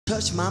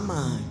touch my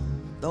mind.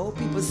 The old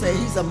people say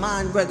he's a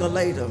mind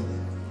regulator.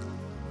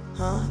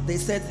 Huh? They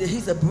said that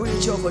he's a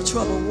bridge over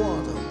troubled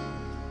water.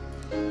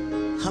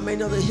 How many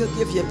know that he'll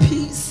give you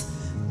peace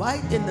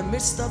right in the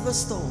midst of the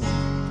storm?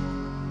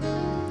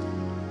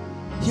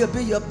 He'll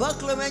be your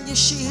buckler and your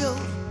shield.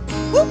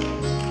 Woo!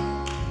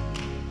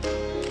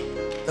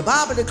 The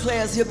Bible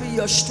declares he'll be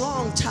your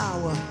strong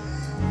tower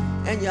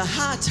and your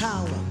high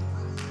tower.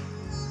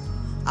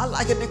 I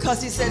like it because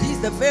he said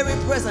he's the very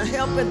present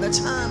help in the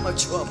time of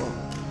trouble.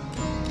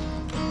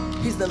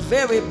 He's the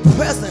very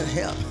present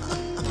help.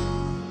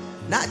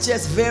 Not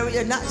just very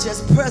and not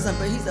just present,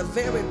 but he's a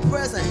very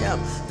present help.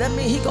 That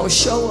means he's going to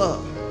show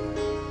up.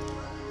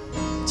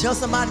 Tell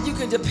somebody you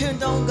can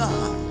depend on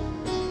God.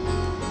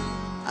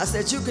 I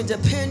said you can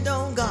depend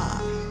on God.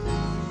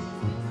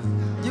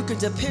 You can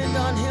depend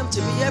on him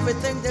to be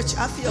everything that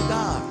I feel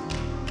God.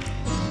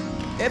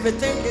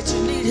 Everything that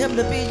you need him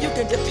to be, you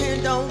can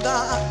depend on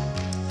God.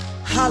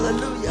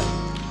 Hallelujah.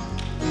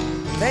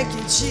 Thank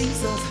you,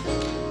 Jesus.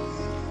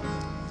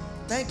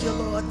 Thank you,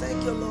 Lord.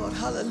 Thank you, Lord.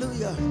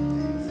 Hallelujah.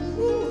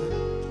 Woo.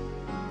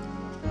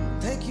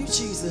 Thank you,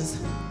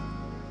 Jesus.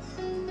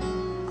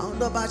 I don't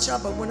know about y'all,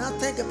 but when I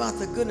think about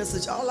the goodness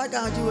of all I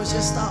gotta do is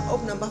just start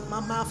opening up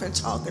my mouth and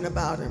talking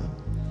about him.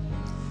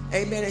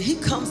 Amen. And he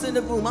comes in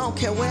the room. I don't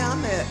care where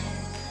I'm at.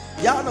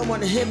 Y'all don't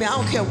want to hear me. I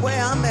don't care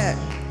where I'm at.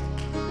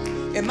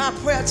 In my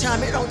prayer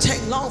time, it don't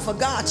take long for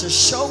God to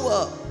show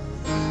up.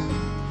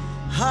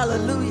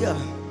 Hallelujah.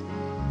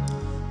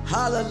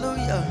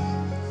 Hallelujah.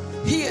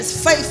 He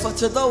is faithful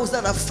to those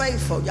that are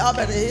faithful. Y'all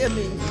better hear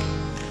me.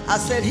 I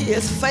said he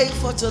is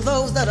faithful to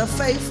those that are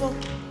faithful.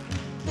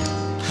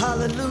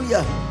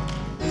 Hallelujah.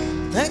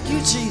 Thank you,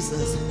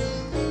 Jesus.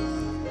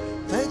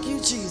 Thank you,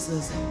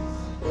 Jesus.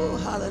 Oh,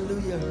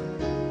 hallelujah.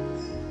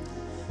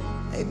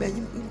 Amen.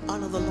 You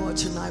honor the Lord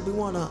tonight. We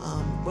want to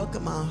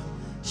welcome our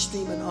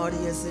streaming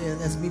audience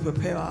in as we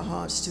prepare our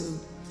hearts to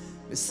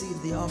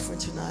receive the offering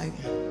tonight.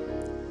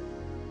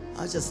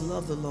 I just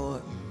love the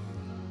Lord.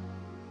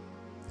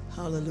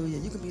 Hallelujah.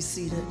 You can be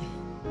seated.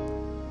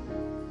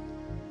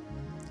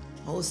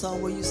 Old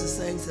song we used to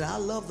sing said, I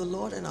love the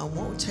Lord and I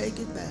won't take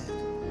it back.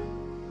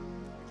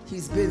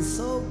 He's been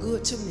so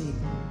good to me.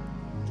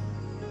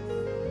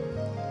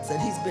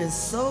 Said he's been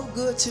so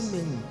good to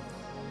me.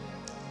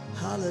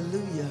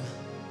 Hallelujah.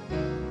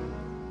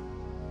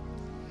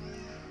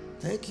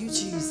 Thank you,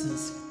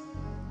 Jesus.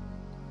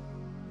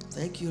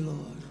 Thank you,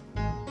 Lord.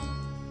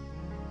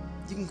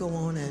 You can go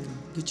on and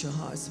get your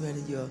hearts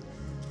ready, your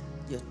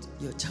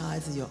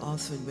tithes and your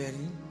offering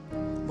ready.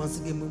 Once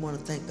again, we want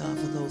to thank God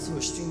for those who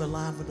are streaming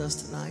live with us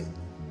tonight.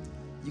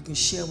 You can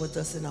share with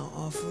us in our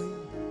offering.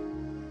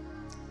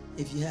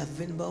 If you have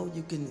Venmo,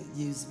 you can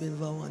use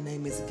Venmo. Our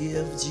name is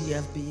Give,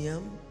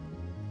 GFBM.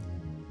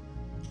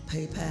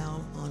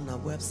 PayPal on our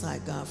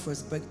website,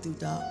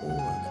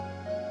 GodFirstBreakthrough.org.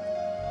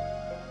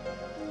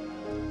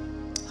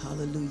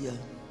 Hallelujah.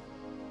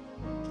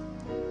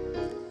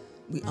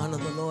 We honor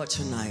the Lord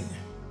tonight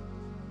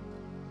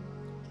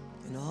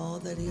and all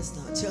that he has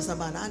done. Tell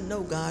somebody, I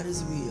know God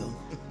is real.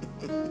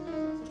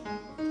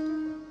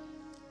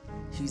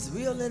 He's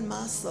real in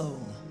my soul.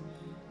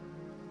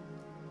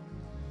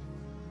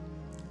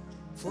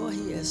 For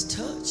he has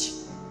touched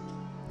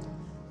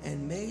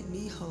and made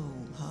me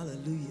whole.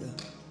 Hallelujah.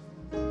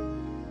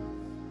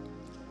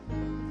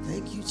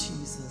 Thank you,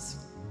 Jesus.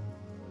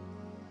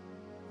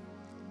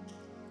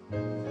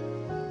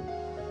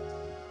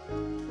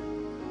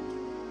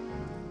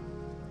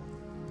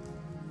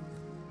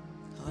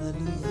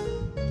 Hallelujah.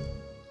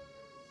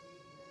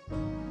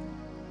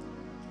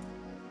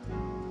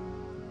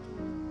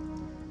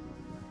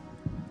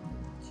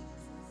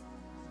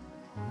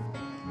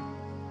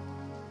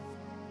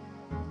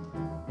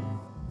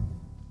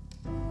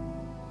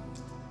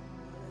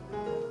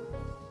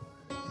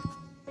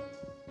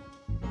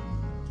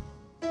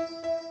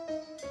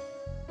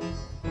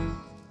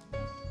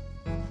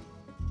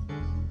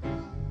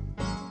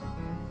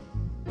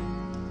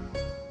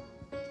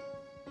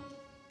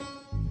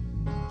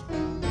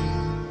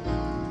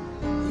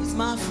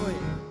 My friend.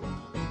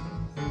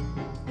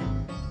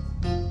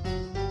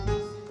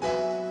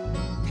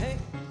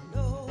 Can't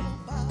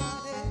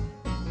nobody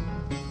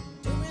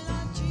do me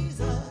like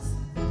Jesus.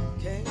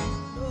 Can't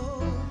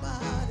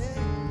nobody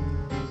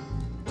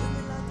do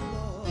me like the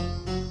Lord.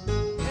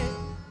 Can't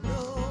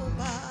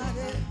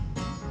nobody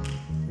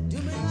do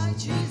me like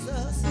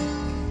Jesus.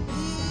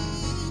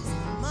 He's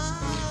my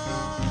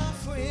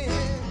friend.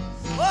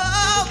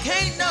 Oh,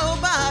 can't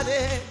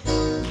nobody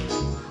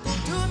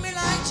do me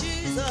like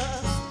Jesus.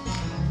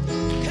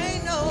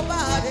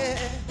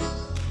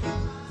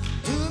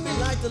 Do me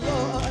like the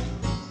Lord.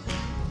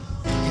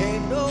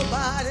 Can't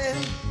nobody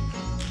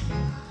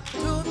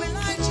do me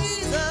like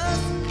Jesus.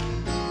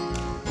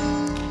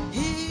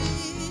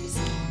 He's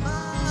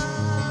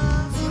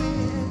my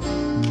friend.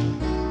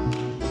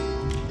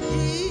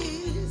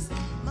 He's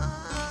my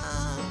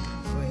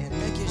friend.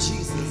 Thank you,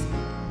 Jesus.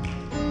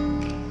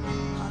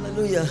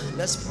 Hallelujah.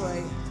 Let's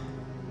pray.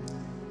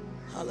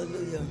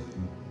 Hallelujah.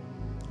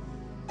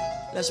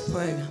 Let's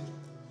pray.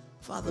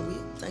 Father, we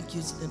thank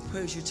you and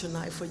praise you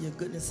tonight for your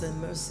goodness and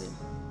mercy.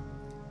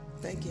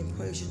 Thank you and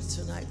praise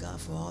you tonight,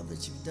 God, for all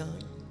that you've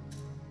done.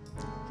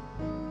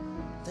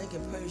 Thank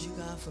and praise you,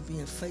 God, for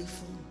being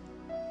faithful.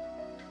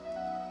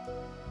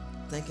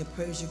 Thank and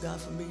praise you, God,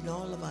 for meeting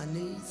all of our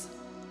needs,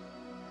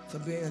 for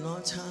being an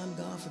on-time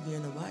God, for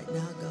being a right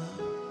now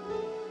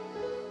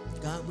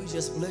God. God, we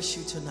just bless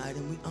you tonight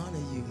and we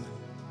honor you.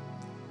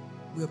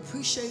 We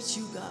appreciate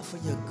you, God, for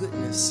your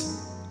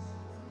goodness.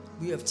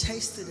 We have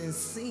tasted and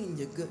seen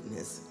your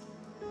goodness.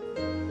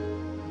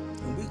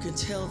 And we can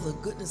tell the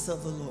goodness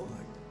of the Lord.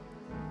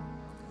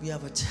 We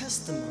have a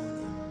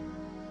testimony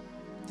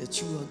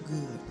that you are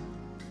good.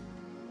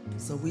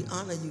 So we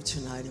honor you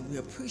tonight and we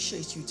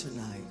appreciate you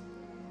tonight.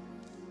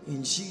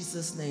 In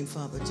Jesus' name,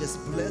 Father,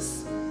 just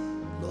bless,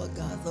 Lord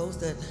God, those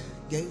that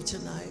gave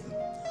tonight.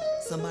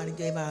 Somebody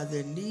gave out of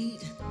their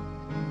need.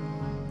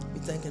 We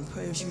thank and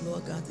praise you,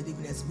 Lord God, that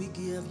even as we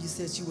give, you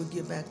said you would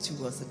give back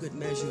to us a good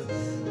measure,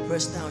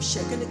 pressed down,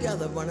 shaken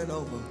together, running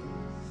over,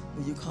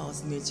 when you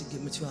cause men to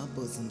give into our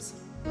bosoms.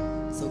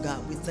 So,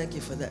 God, we thank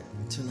you for that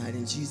tonight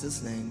in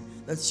Jesus' name.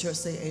 Let the church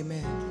say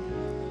amen.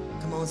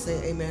 Come on,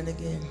 say amen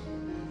again.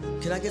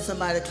 Can I get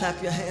somebody to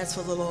clap your hands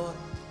for the Lord?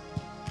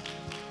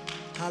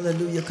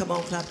 Hallelujah. Come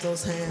on, clap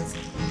those hands.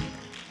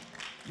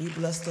 We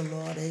bless the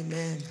Lord.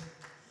 Amen.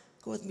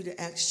 Go with me to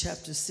Acts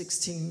chapter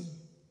 16.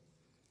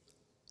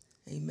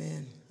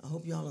 Amen. I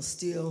hope y'all are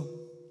still,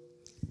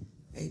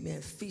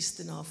 amen,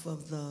 feasting off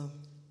of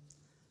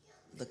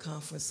the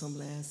conference from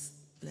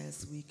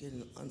last week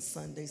and on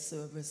Sunday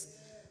service,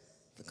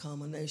 the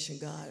culmination.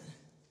 God,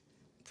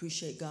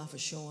 appreciate God for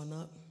showing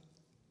up,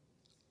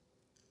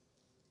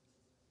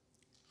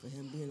 for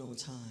him being on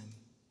time.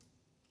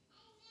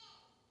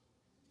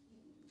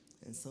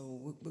 And so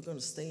we're going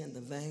to stay in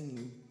the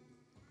vein,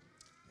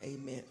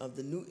 amen, of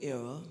the new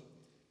era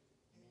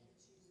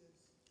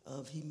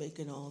of he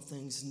making all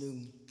things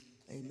new.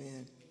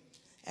 Amen.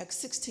 Acts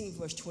 16,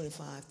 verse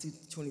 25 through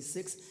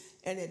 26.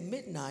 And at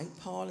midnight,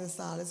 Paul and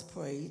Silas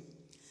prayed,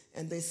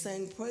 and they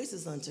sang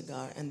praises unto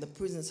God, and the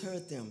prisoners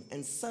heard them.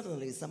 And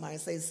suddenly, somebody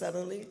say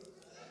suddenly,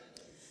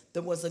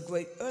 there was a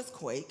great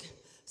earthquake,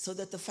 so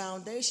that the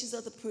foundations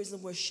of the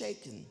prison were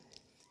shaken.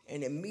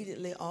 And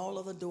immediately all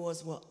of the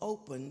doors were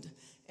opened,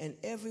 and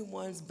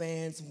everyone's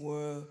bands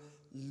were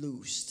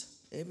loosed.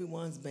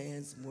 Everyone's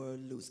bands were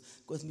loosed.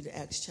 Go with me to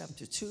Acts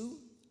chapter 2.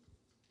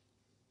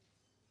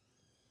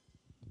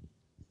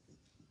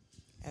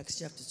 Acts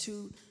chapter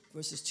 2,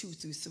 verses 2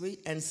 through 3.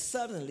 And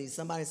suddenly,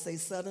 somebody say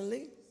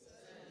suddenly,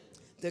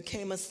 there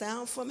came a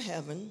sound from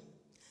heaven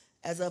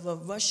as of a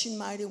rushing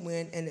mighty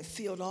wind, and it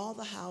filled all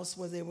the house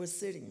where they were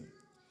sitting.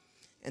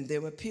 And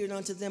there appeared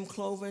unto them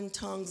cloven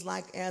tongues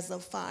like as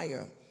of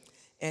fire,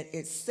 and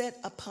it set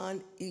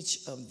upon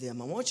each of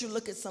them. I want you to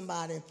look at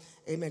somebody,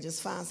 amen,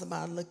 just find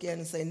somebody to look at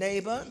and say,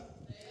 neighbor,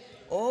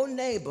 oh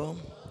neighbor,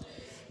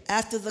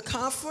 after the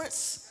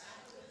conference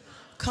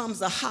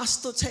comes a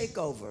hostile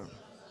takeover.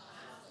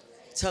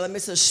 Tell them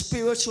it's a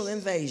spiritual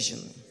invasion.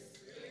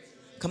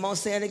 Come on,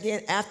 say it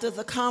again. After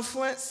the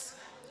conference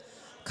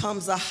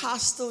comes a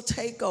hostile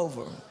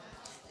takeover.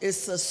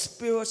 It's a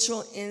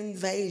spiritual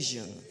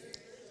invasion.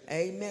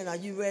 Amen. Are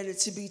you ready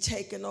to be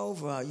taken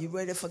over? Are you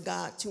ready for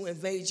God to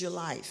invade your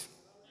life?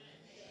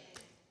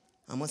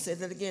 I'm going to say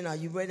that again. Are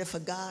you ready for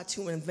God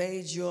to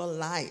invade your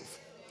life?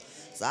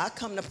 So I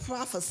come to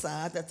prophesy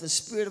that the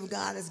Spirit of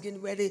God is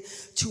getting ready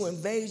to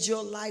invade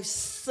your life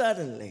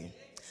suddenly,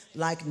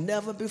 like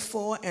never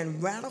before,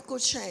 and radical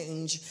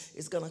change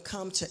is going to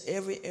come to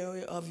every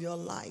area of your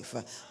life.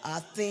 Our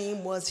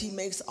theme was he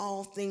makes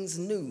all things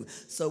new.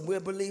 So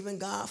we're believing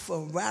God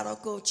for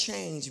radical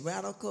change,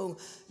 radical,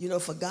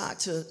 for God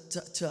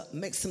to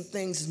make some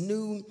things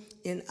new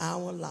in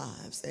our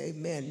lives.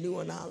 Amen. New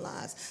in our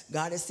lives.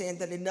 God is saying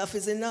that enough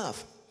is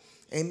enough.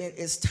 Amen.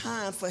 It's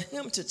time for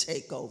him to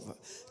take over.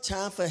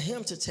 Time for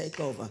him to take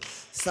over.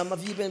 Some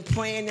of you have been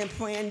praying and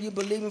praying. You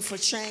believing for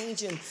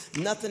change and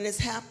nothing has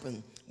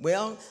happened.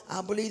 Well,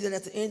 I believe that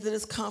at the end of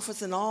this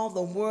conference and all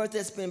the word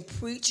that's been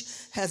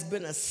preached has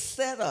been a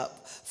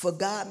setup for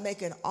God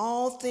making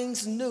all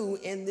things new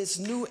in this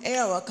new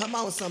era. Come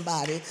on,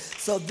 somebody.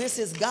 So this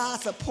is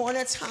God's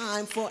appointed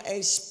time for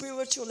a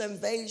spiritual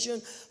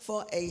invasion,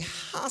 for a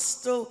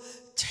hostile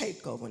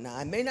takeover. Now,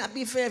 it may not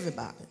be for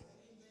everybody.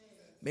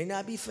 May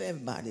not be for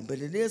everybody, but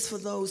it is for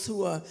those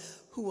who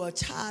are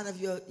tired of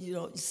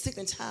your, sick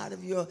and tired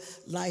of your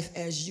life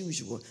as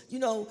usual. We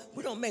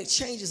don't make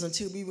changes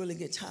until we really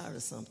get tired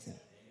of something.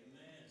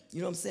 You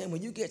know what I'm saying?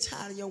 When you get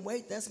tired of your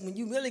weight, that's when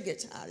you really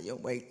get tired of your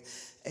weight.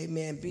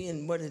 Amen.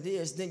 Being what it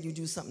is, then you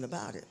do something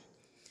about it.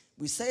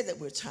 We say that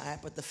we're tired,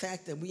 but the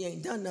fact that we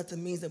ain't done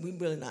nothing means that we're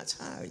really not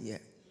tired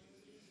yet.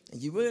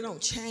 And you really don't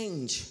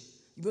change.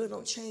 You really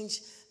don't change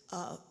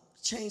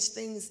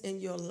things in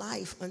your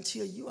life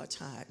until you are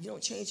tired. You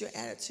don't change your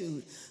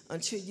attitude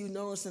until you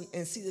notice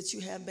and see that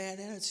you have bad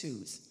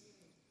attitudes.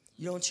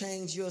 You don't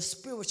change your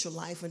spiritual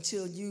life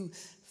until you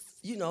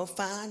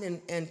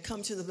find and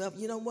come to the level,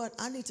 you know what?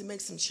 I need to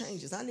make some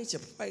changes. I need to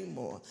pray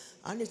more.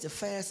 I need to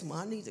fast more.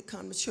 I need to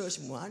come to church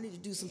more. I need to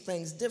do some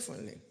things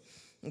differently.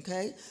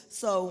 Okay?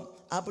 So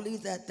I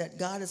believe that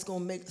God is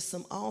going to make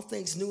all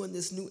things new in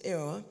this new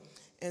era.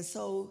 And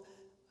so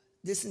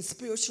this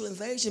spiritual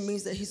invasion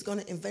means that he's going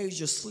to invade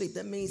your sleep.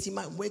 That means he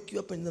might wake you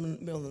up in the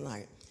middle of the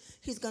night.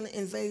 He's going to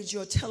invade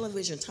your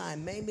television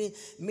time, maybe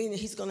meaning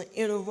he's going to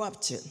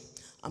interrupt it.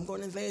 I'm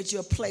going to invade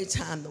your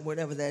playtime, or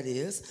whatever that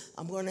is.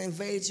 I'm going to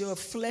invade your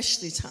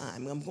fleshly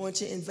time. I'm going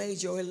to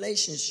invade your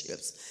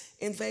relationships,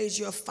 invade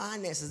your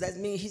finances. That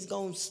means he's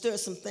going to stir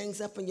some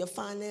things up in your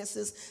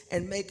finances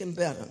and make them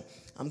better.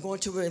 I'm going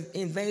to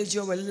invade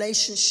your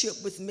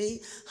relationship with me.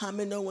 How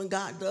many know when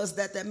God does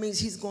that, that means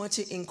he's going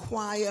to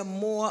inquire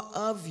more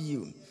of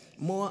you.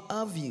 More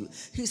of you.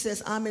 He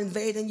says, I'm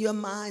invading your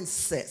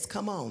mindsets.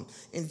 Come on.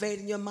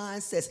 Invading your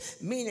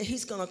mindsets. Meaning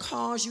he's going to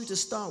cause you to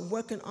start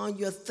working on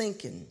your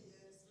thinking.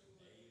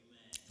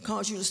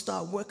 Cause you to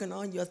start working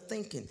on your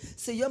thinking.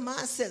 See, your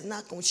mindset is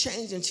not going to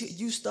change until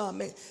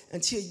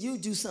you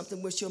do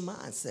something with your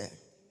mindset.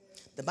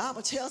 The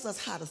Bible tells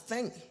us how to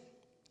think.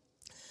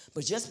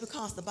 But just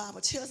because the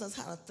Bible tells us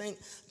how to think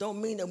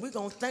don't mean that we're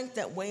going to think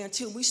that way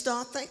until we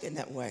start thinking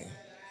that way.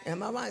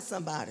 Am I right,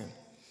 somebody?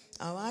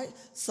 All right?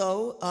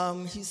 So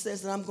he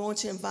says that I'm going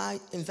to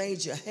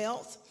invade your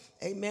health.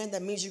 Amen.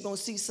 That means you're going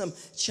to see some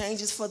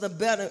changes for the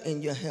better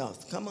in your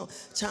health. Come on.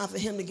 Time for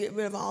him to get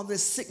rid of all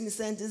this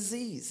sickness and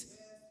disease.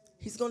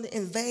 He's going to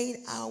invade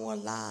our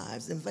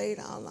lives,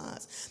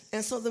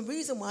 And so the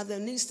reason why there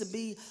needs to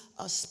be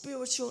a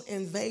spiritual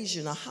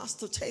invasion, a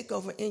hostile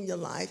takeover in your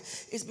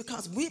life is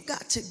because we've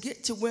got to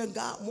get to where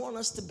God wants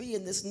us to be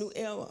in this new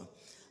era.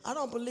 I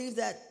don't believe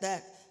that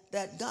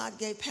God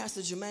gave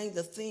Pastor Jermaine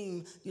the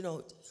theme,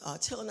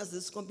 telling us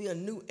it's going to be a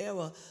new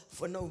era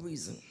for no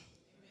reason.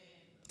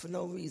 For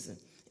no reason.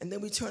 And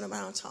then we turn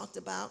around and talked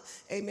about,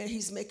 amen,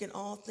 he's making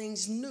all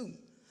things new.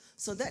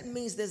 So that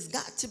means there's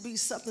got to be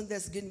something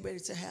that's getting ready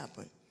to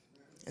happen.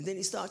 And then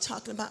he started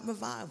talking about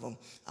revival.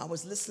 I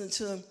was listening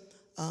to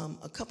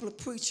a couple of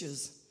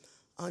preachers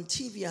on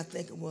TV, I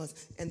think it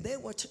was, and they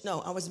were,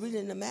 I was reading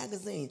in the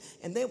magazine,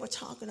 and they were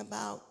talking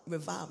about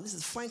revival. This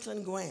is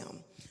Franklin Graham.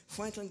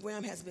 Franklin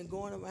Graham has been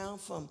going around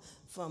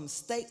from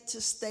state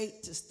to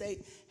state to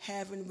state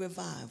having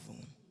revival.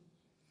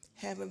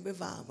 Having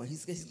revival.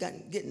 He's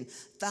getting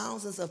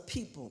thousands of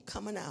people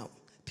coming out.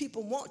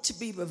 People want to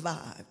be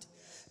revived.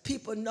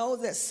 People know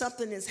that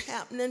something is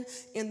happening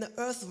in the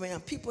earth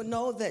realm. People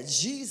know that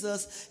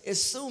Jesus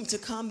is soon to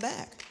come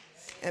back.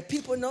 And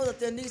people know that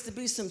there needs to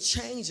be some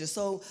changes.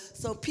 So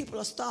people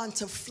are starting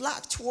to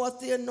flock toward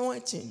the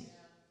anointing.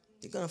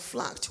 They're going to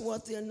flock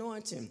toward the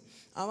anointing.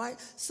 All right?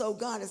 So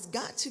God has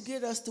got to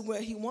get us to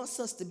where he wants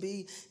us to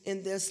be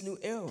in this new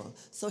era.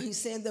 So he's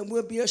saying there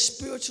will be a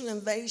spiritual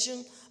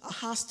invasion, a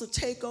hostile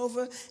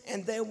takeover,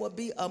 and there will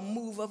be a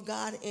move of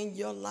God in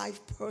your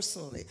life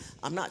personally.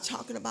 I'm not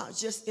talking about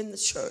just in the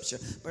church,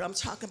 but I'm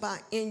talking about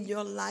in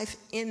your life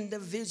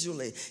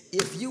individually.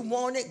 If you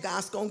want it,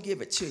 God's going to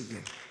give it to you.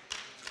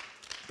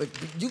 But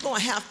you're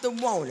going to have to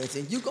want it,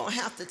 and you're going to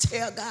have to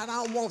tell God,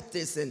 I want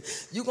this, and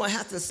you're going to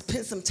have to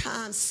spend some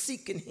time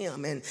seeking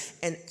him and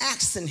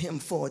asking him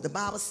for it. The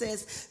Bible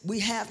says we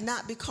have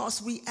not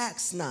because we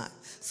ask not.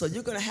 So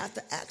you're going to have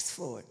to ask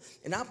for it.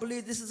 And I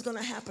believe this is going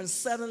to happen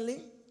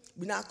suddenly.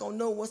 We're not going to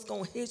know what's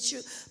going to hit you,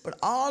 but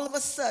all of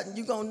a sudden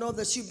you're going to know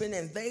that you've been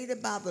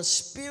invaded by the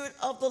Spirit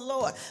of the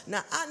Lord.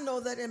 Now, I know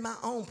that in my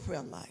own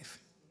prayer life.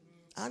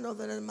 I know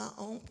that in my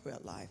own prayer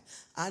life.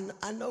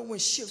 I know when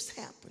shifts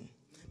happen.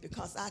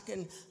 Because I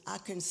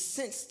can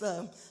sense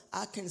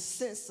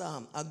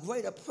a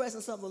greater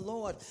presence of the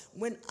Lord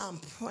when I'm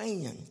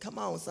praying. Come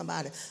on,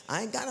 somebody.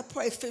 I ain't got to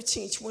pray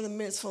 15, 20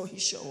 minutes before he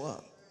show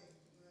up.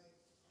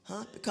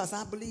 Because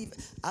I believe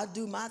I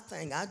do my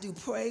thing. I do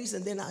praise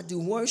and then I do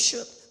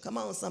worship. Come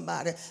on,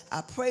 somebody. I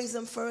praise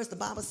him first. The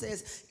Bible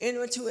says,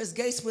 enter into his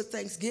gates with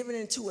thanksgiving,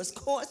 into his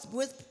courts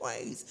with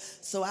praise.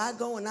 So I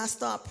go and I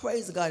start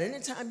praising God.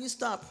 Anytime you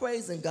start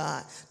praising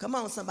God, come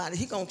on, somebody,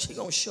 he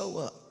gonna show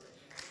up.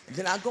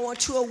 Then I go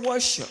into a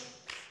worship.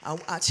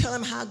 I tell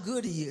him how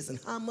good he is and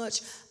how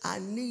much I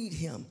need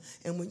him.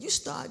 And when you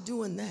start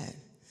doing that,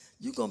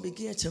 you're going to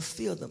begin to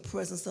feel the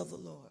presence of the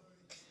Lord.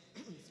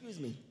 Excuse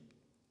me.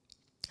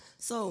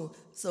 So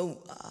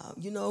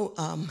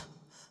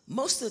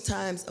most of the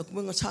times,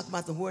 we're going to talk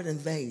about the word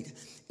invade.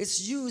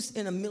 It's used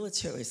in a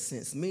military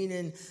sense,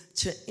 meaning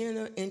to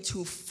enter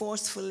into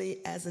forcefully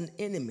as an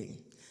enemy,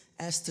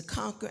 as to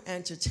conquer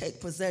and to take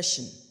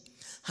possession.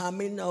 How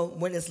many know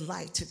what it's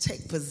like to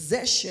take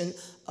possession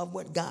of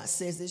what God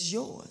says is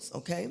yours,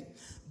 okay?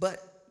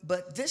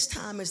 But this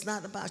time it's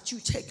not about you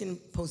taking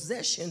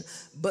possession,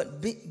 but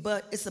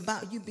it's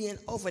about you being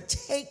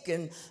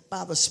overtaken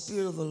by the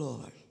Spirit of the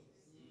Lord.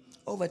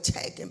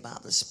 Overtaken by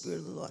the Spirit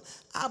of the Lord.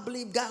 I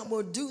believe God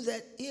will do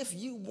that if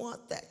you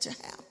want that to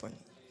happen.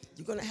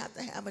 You're going to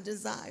have a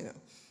desire,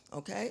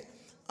 okay?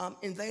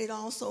 Invade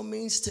also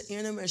means to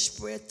enter and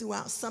spread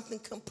throughout something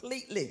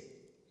completely.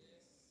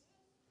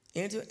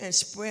 Enter and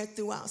spread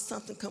throughout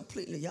something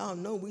completely. Y'all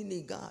know we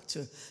need God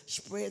to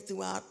spread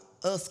throughout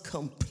us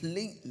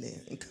completely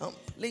and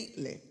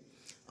completely.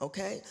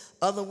 Okay?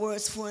 Other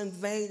words for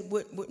invade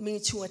would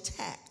mean to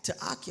attack, to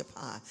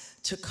occupy,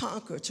 to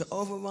conquer, to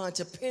overrun,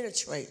 to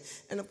penetrate,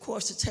 and of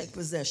course to take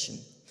possession.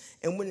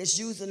 And when it's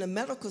used in a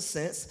medical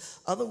sense,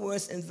 other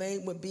words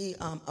invade would be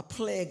a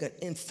plague,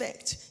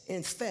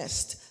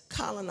 infest,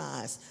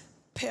 colonize,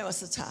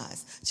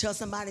 parasitize. Tell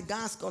somebody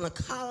God's going to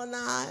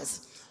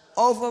colonize,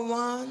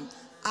 overrun,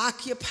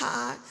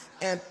 occupy,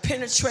 and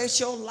penetrate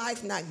your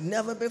life like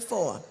never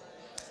before.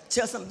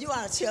 Tell something, you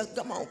ought to tell,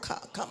 come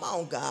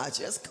on, God,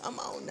 just come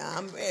on now,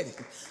 I'm ready.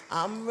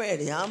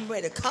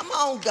 Come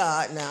on,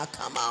 God, now,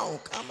 come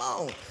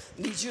on.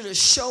 Need you to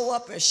show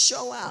up and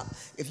show out.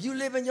 If you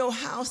live in your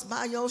house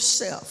by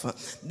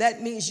yourself,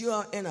 that means you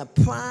are in a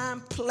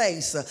prime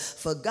place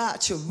for God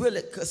to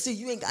really, because see,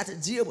 you ain't got to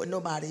deal with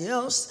nobody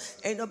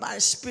else. Ain't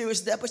nobody's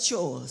spirit's there but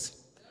yours.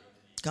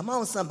 Come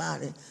on,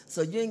 somebody.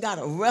 So you ain't got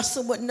to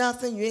wrestle with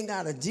nothing. You ain't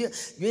got to deal.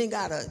 You ain't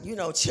got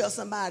to, tell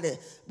somebody,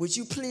 would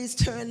you please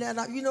turn that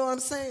up? You know what I'm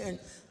saying?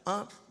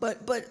 But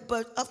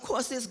of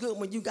course it's good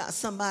when you got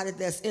somebody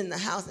that's in the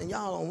house and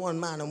y'all on one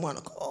mind and one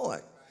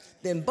accord.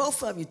 Then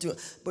both of you do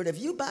it. But if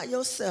you by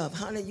yourself,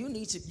 honey, you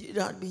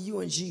ought to be you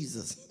and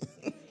Jesus.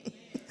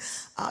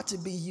 Ought to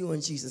be you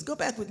and Jesus. Go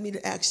back with me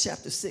to Acts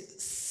chapter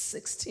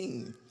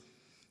 16.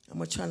 I'm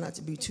going to try not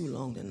to be too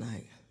long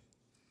tonight.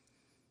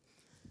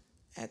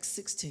 Acts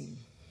 16,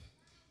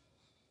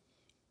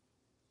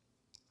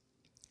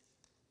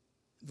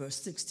 verse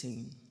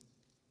 16.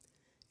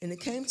 And it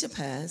came to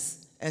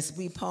pass, as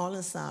we, Paul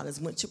and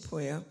Silas, went to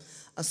prayer,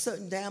 a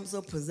certain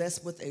damsel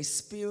possessed with a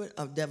spirit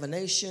of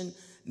divination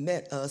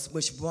met us,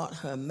 which brought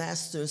her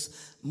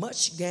masters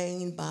much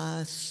gain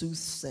by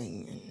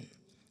soothsaying.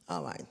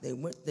 All right,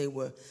 they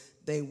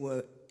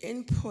were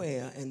in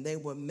prayer, and they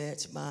were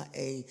met by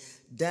a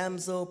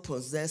damsel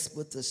possessed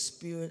with the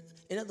spirit,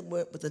 in other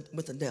words,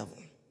 with the devil.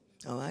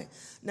 All right?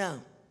 Now,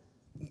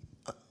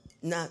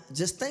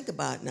 just think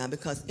about it now,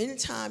 because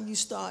anytime you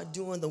start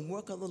doing the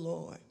work of the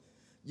Lord,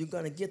 you're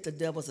going to get the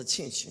devil's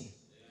attention.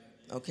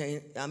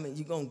 Okay? I mean,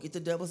 you're going to get the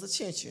devil's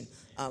attention.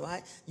 All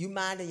right? You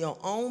minding your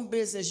own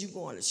business. You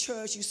going to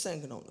church. You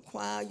singing on the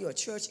choir. You're a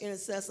church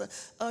intercessor,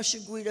 usher,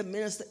 greeter,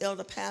 minister,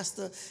 elder,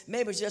 pastor,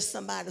 maybe just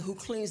somebody who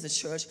cleans the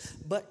church.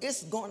 But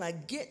it's going to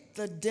get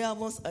the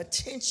devil's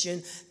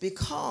attention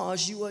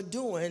because you are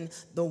doing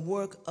the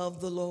work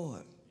of the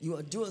Lord. You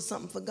are doing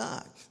something for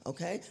God,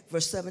 okay?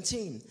 Verse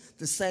 17,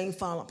 the same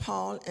followed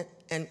Paul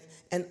and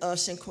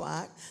us and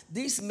cried,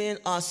 these men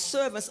are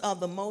servants of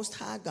the Most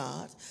High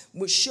God,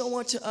 which show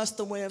unto us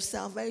the way of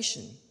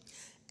salvation.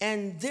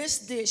 And this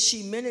did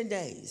she many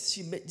days.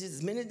 She did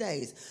this many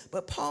days.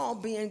 But Paul,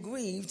 being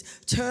grieved,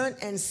 turned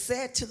and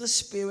said to the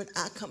spirit,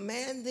 I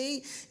command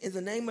thee in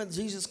the name of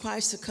Jesus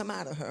Christ to come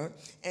out of her.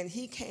 And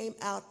he came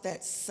out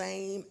that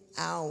same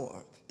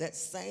hour. That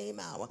same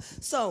hour.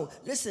 So,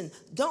 listen,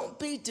 don't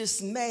be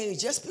dismayed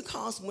just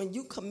because when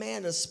you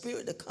command a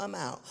spirit to come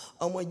out,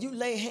 or when you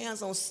lay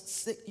hands on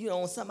sick,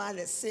 on somebody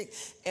that's sick,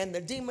 and the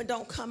demon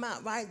don't come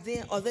out right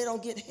then, or they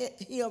don't get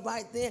healed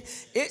right then.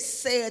 It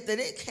said that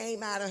it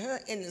came out of her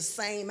in the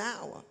same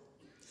hour.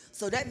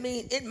 So that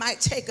means it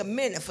might take a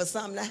minute for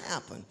something to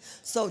happen.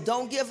 So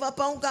don't give up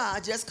on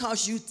God just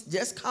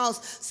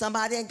cause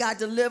somebody ain't got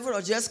delivered,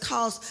 or just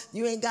cause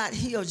you ain't got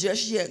healed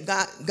just yet.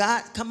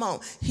 God, come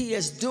on. He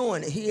is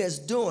doing it. He is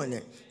doing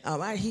it. All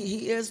right?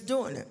 He is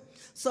doing it.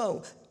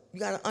 So you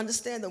got to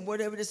understand that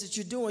whatever it is that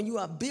you're doing, you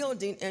are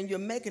building and you're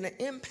making an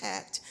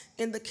impact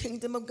in the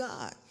kingdom of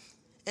God.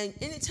 And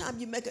anytime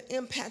you make an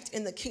impact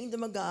in the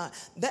kingdom of God,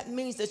 that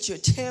means that you're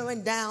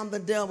tearing down the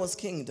devil's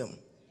kingdom.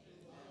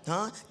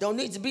 Don't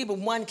need to be but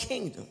one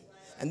kingdom,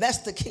 and that's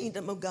the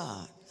kingdom of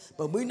God.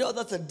 But we know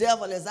that the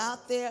devil is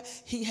out there.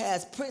 He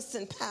has prince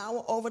and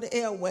power over the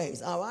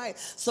airways, all right?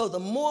 So the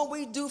more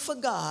we do for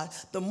God,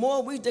 the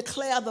more we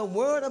declare the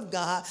word of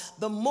God,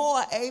 the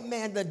more,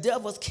 amen, the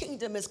devil's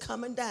kingdom is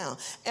coming down,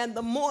 and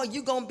the more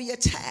you're going to be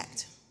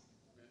attacked.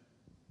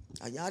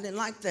 Oh, y'all didn't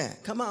like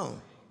that. Come on.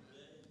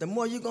 The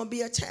more you're going to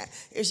be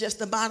attacked. It's just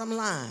the bottom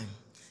line.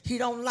 He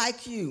don't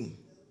like you.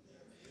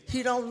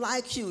 He don't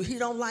like you. He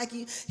don't like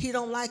you. He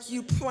don't like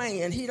you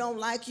praying. He don't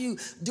like you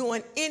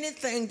doing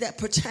anything that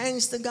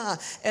pertains to God,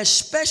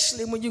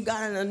 especially when you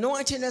got an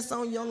anointing that's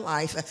on your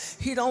life.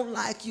 He don't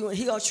like you, and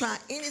he'll try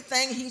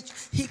anything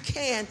he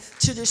can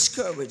to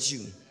discourage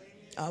you.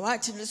 All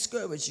right, to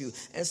discourage you.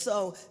 And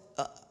so,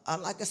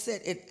 like I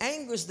said, it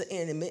angers the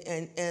enemy,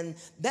 and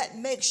that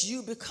makes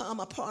you become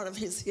a part of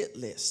his hit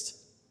list.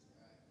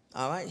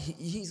 All right,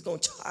 he's going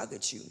to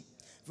target you.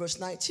 Verse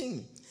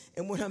 19.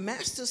 And when her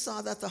masters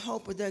saw that the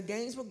hope of their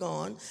gains were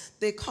gone,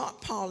 they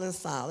caught Paul and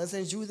Silas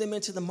and drew them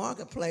into the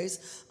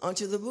marketplace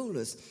unto the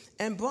rulers,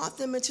 and brought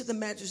them into the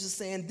magistrates,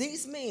 saying,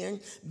 these men,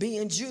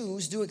 being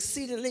Jews, do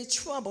exceedingly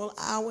trouble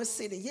our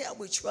city. Yeah,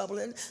 we're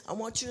troubling. I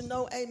want you to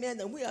know, amen,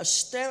 that we are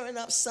stirring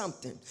up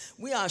something.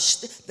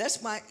 That's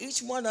why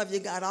each one of you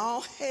got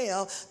all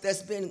hell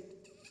that's been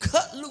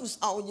cut loose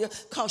on you,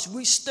 because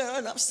we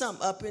stirring up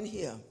something up in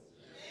here.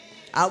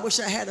 I wish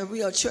I had a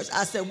real church.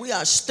 I said, we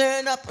are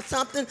stirring up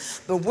something.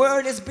 The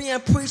word is being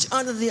preached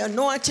under the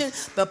anointing.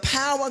 The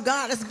power of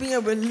God is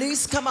being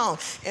released. Come on.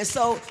 And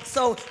so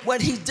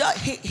what he does,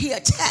 he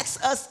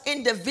attacks us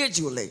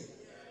individually.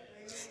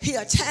 He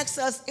attacks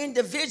us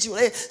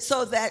individually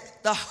so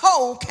that the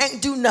whole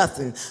can't do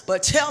nothing.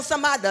 But tell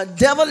somebody the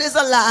devil is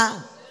a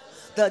lie.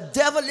 The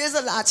devil is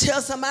a lie.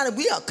 Tell somebody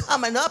we are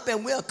coming up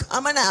and we're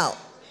coming out.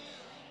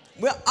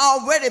 We're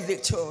already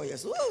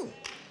victorious. Woo.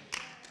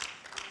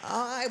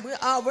 All right, we're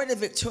already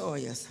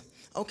victorious.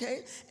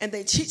 Okay? And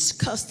they teach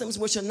customs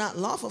which are not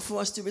lawful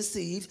for us to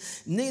receive,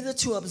 neither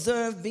to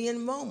observe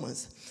being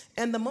Romans.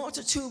 And the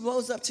multitude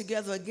rose up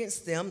together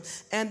against them,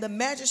 and the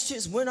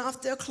magistrates went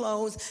off their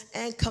clothes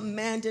and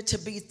commanded to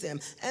beat them.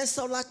 And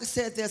so, like I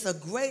said, there's a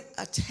great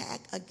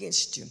attack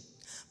against you.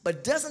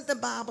 But doesn't the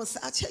Bible say,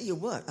 I tell you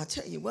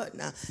what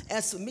now,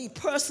 as for me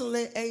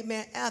personally,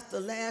 amen, after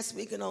last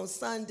week and on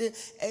Sunday,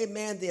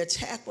 amen, the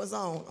attack was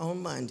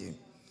on Monday.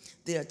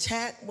 The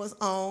attack was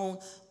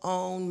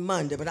on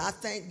Monday. But I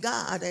thank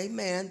God,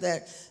 amen,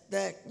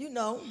 that you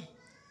know,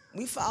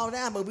 we fall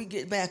down, but we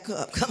get back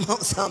up. Come on,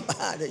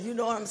 somebody. You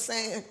know what I'm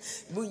saying?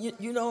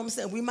 You know what I'm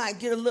saying? We might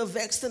get a little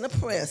vexed and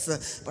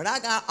oppressed, but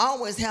I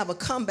always have a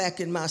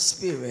comeback in my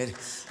spirit.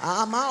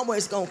 I'm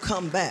always going to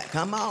come back.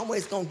 I'm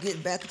always going to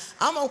get back.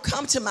 I'm going to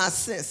come to my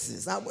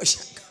senses.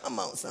 Come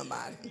on,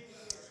 somebody.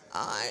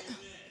 All right.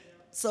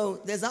 So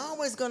there's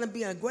always going to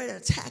be a great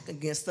attack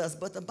against us,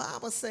 but the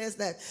Bible says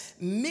that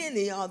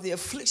many are the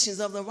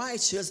afflictions of the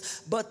righteous,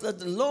 but the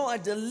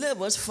Lord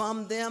delivers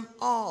from them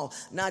all.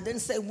 Now, I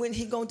didn't say when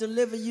he going to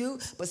deliver you,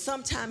 but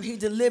sometimes he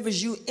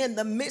delivers you in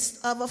the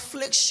midst of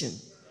affliction.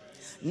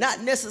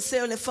 Not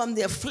necessarily from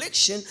the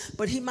affliction,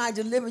 but he might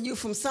deliver you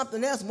from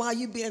something else while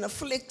you're being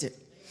afflicted.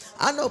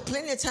 I know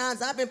plenty of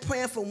times I've been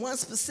praying for one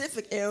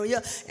specific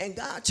area, and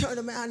God turned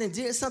around and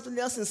did something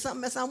else and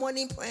something else I wasn't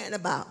even praying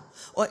about.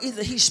 Or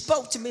either he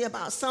spoke to me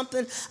about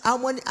something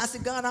I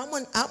said, God,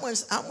 I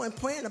wasn't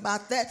praying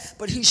about that,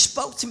 but he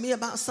spoke to me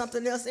about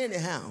something else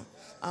anyhow.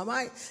 All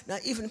right? Now,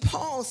 even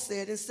Paul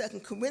said in 2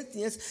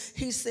 Corinthians,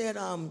 he said,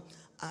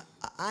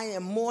 I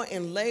am more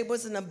in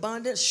labors in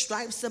abundance,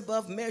 stripes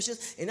above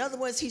measures. In other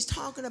words, he's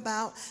talking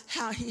about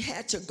how he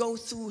had to go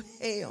through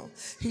hell.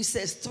 He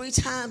says, 3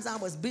 times I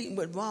was beaten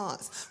with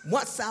rods.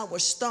 Once I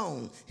was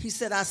stoned. He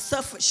said, I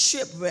suffered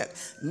shipwreck.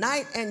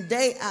 Night and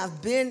day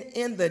I've been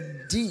in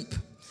the deep.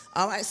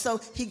 All right, so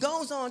he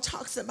goes on,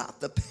 talks about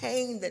the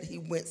pain that he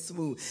went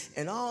through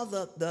and all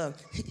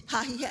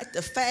how he had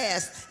to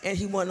fast and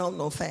he wasn't on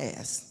no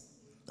fast.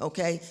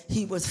 Okay,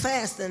 he was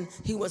fasting,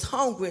 he was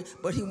hungry,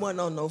 but he wasn't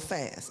on no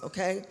fast.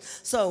 Okay,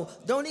 so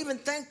don't even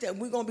think that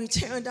we're going to be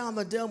tearing down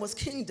the devil's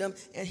kingdom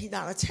and he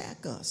not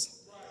attack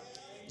us.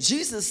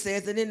 Jesus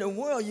said that in the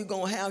world you're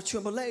going to have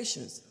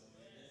tribulations.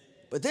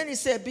 But then he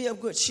said, be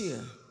of good cheer.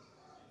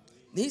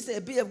 He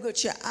said, be of good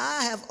cheer.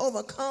 I have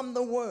overcome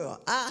the world.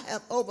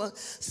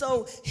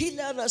 So he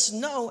let us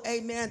know,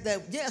 amen,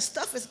 that, yeah,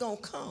 stuff is going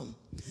to come.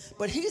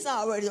 But he's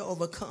already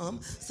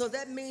overcome. So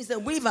that means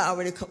that we've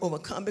already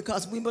overcome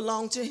because we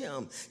belong to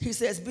him. He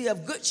says, be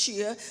of good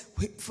cheer,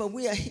 for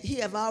he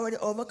have already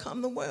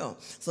overcome the world.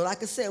 So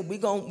like I said, we're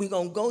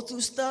gonna go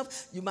through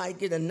stuff. You might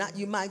get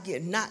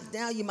knocked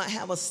down. You might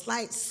have a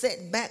slight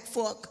setback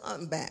for a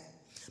comeback.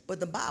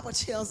 But the Bible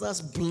tells us,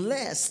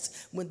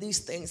 blessed when these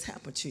things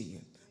happen to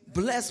you.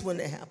 Blessed when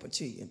they happen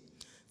to you.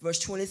 Verse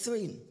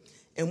 23.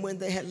 And when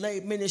they had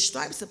laid many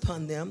stripes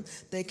upon them,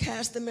 they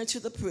cast them into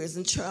the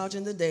prison,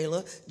 charging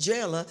the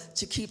jailer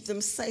to keep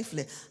them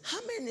safely. How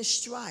many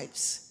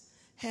stripes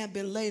have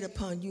been laid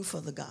upon you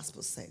for the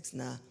gospel's sakes?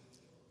 Now,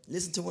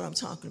 listen to what I'm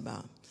talking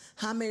about.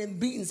 How many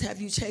beatings have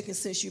you taken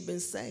since you've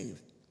been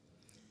saved?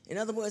 In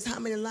other words,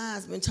 how many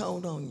lies have been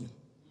told on you?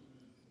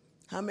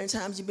 How many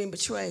times you've been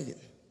betrayed?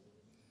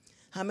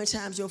 How many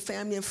times your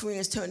family and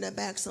friends turned their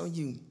backs on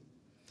you?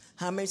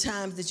 How many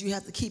times did you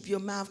have to keep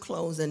your mouth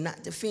closed and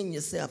not defend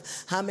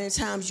yourself? How many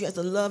times you have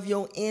to love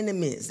your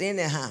enemies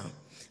anyhow?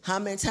 How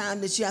many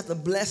times did you have to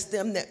bless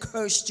them that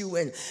cursed you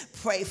and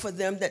pray for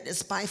them that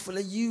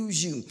despitefully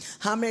use you?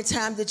 How many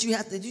times did you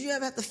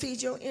ever have to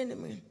feed your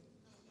enemy?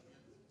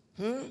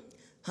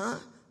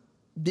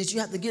 Did you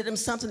have to give them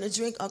something to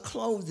drink or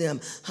clothe them?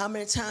 How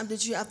many times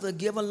did you have to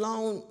give a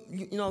loan?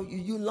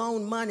 You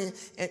loan money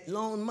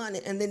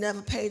and they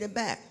never paid it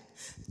back.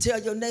 Tell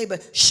your neighbor,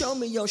 show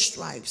me your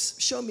stripes.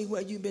 Show me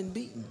where you've been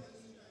beaten.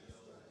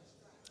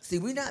 See,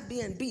 we're not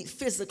being beat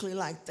physically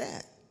like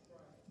that,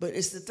 but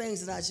it's the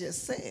things that I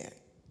just said.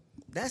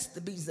 That's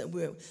the beatings that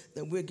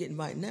we're getting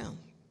right now.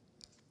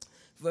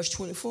 Verse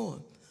 24.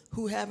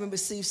 Who having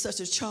received such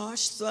a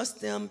charge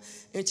thrust them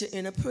into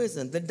inner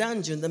prison, the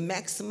dungeon, the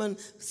maximum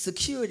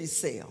security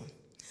cell.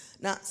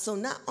 Now, so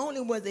not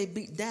only were they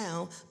beat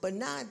down, but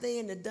now they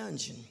in the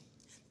dungeon.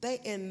 They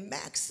in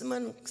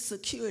maximum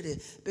security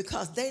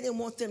because they didn't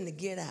want them to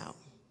get out.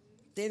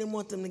 They didn't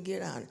want them to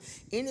get out.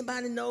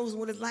 Anybody knows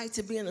what it's like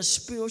to be in a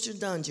spiritual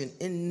dungeon,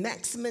 in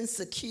maximum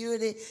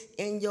security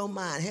in your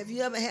mind. Have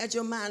you ever had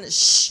your mind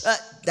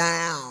shut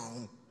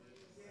down?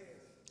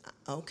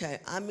 Okay,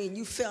 I mean,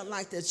 you felt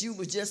like that you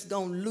were just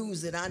gonna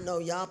lose it. I know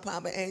y'all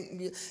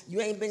probably you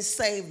ain't been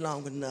saved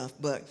long enough,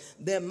 but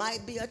there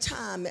might be a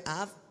time that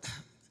I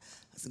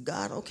said,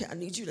 God, okay, I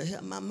need you to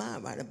help my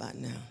mind right about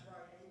now.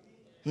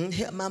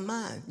 Help my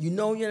mind. You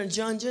know you're in a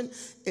dungeon.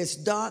 It's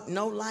dark,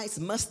 no lights,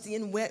 musty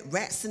and wet,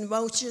 rats and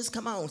roaches.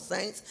 Come on,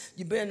 saints.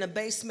 You've been in a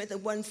basement that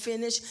wasn't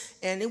finished,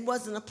 and it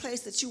wasn't a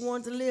place that you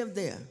wanted to live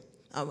there.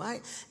 All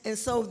right? And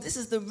so this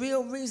is the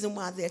real reason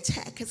why the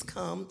attack has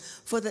come,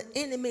 for the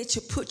enemy to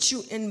put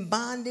you in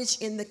bondage,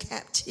 in the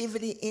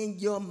captivity in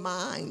your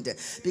mind.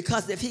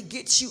 Because if he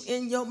gets you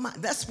in your mind,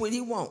 that's what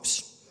he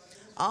wants.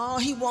 All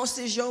he wants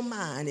is your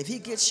mind. If he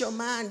gets your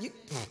mind,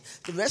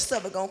 the rest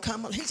of it going to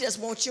come up. He just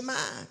wants your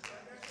mind.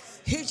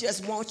 He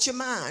just wants your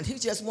mind. He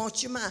just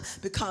wants your mind,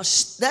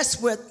 because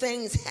that's where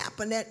things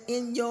happen at,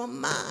 in your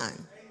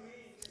mind.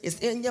 It's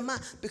in your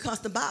mind, because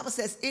the Bible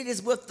says it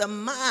is with the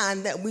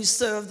mind that we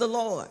serve the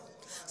Lord.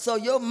 So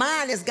your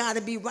mind has got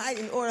to be right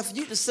in order for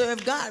you to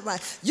serve God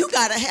right. You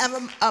got to have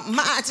a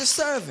mind to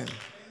serve him.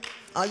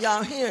 Are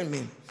y'all hearing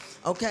me?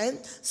 Okay?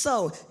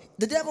 So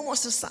the devil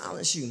wants to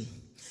silence you.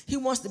 He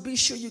wants to be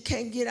sure you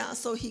can't get out,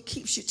 so he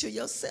keeps you to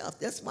yourself.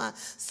 That's why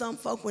some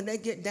folk, when they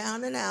get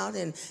down and out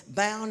and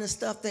bound and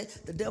stuff,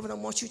 the devil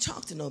don't want you to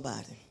talk to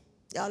nobody.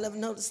 Y'all ever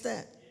notice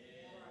that?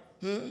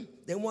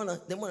 They want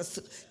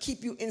to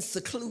keep you in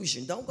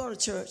seclusion. Don't go to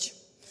church.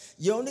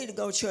 You don't need to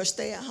go to church.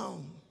 Stay at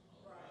home.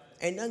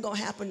 Ain't nothing gonna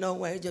happen no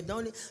way.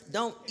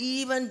 Don't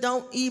even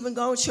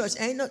go to church.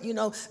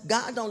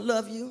 God don't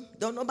love you.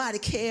 Don't nobody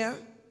care.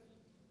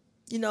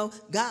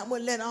 God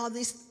wouldn't let all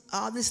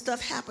this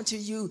stuff happen to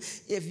you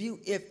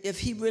if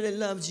he really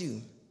loved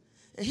you.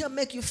 And he'll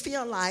make you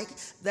feel like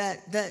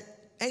that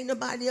ain't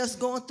nobody else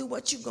going through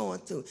what you're going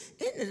through.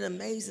 Isn't it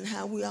amazing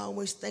how we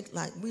always think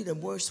like we the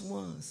worst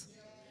ones?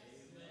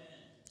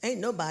 Don't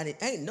nobody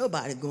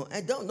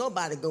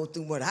go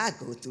through what I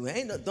go through.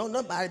 Don't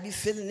nobody be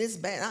feeling this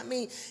bad. I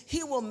mean,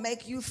 he will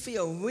make you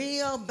feel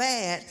real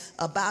bad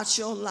about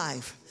your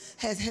life.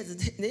 Has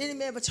the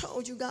enemy ever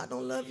told you God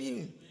don't love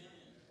you?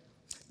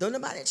 Don't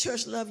nobody at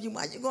church love you.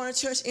 Why you going to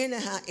church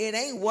anyhow? It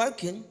ain't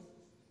working.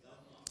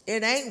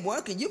 It ain't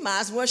working. You might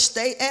as well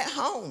stay at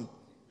home.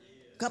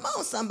 Come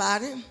on,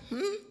 somebody.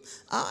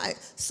 All right.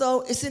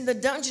 So it's in the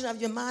dungeon of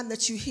your mind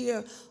that you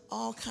hear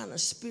all kind of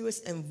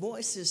spirits and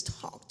voices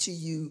talk to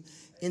you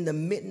in the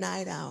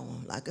midnight hour.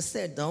 Like I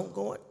said, don't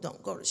go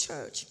to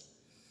church.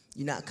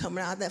 You're not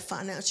coming out of that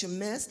financial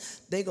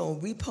mess. They're going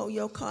to repo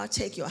your car,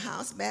 take your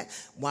house back.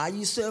 Why are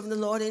you serving the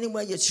Lord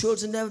anyway? Your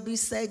children never be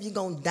saved. You're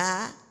going to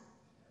die.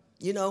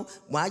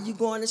 Why you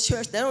going to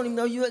church? They don't even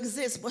know you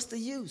exist. What's the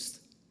use?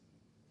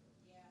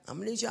 I'm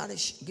going to need y'all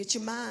to get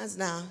your minds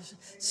now.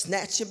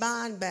 Snatch your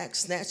mind back.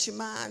 Snatch your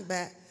mind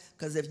back.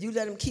 Because if you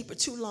let them keep it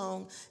too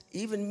long,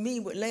 even me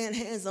with laying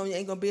hands on you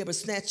ain't going to be able to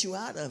snatch you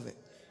out of it.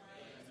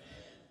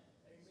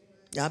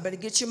 Y'all better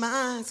get your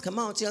minds. Come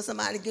on, tell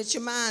somebody, get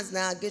your minds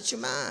now. Get your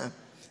mind.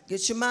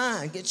 Get your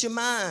mind. Get your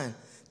mind.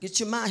 Get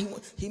your mind.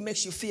 He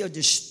makes you feel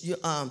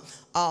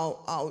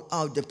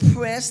all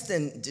depressed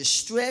and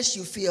distressed.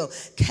 You feel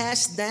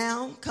cast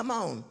down. Come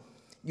on.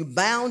 You're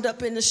bound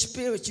up in the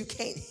spirit. You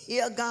can't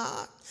hear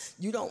God.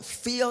 You don't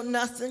feel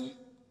nothing.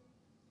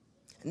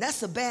 And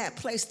that's a bad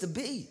place to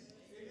be.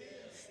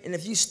 And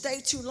if you stay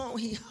too long,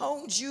 he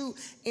holds you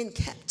in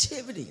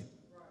captivity.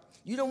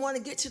 You don't want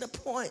to get to the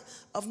point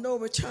of no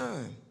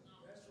return.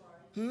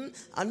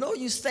 I know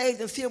you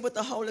saved and filled with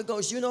the Holy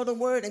Ghost. You know the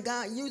word and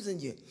God using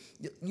you.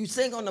 You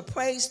sing on the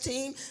praise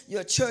team.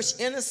 You're a church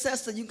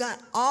intercessor. You got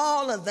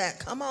all of that.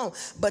 Come on.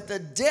 But the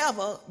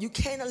devil, you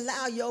can't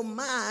allow your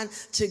mind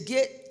to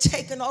get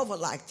taken over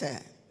like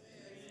that.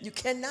 You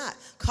cannot.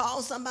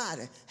 Call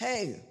somebody.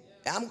 Hey,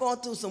 I'm going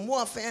through some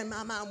warfare in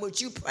my mind. Would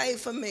you pray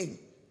for me?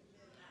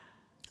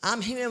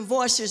 I'm hearing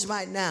voices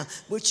right now.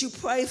 Would you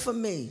pray for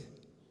me?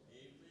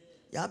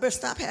 Y'all better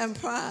stop having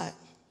pride.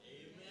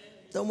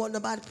 Don't want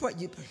nobody to pray.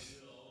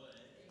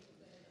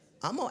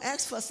 I'm going to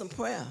ask for some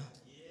prayer.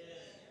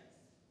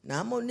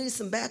 Now, I'm going to need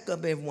some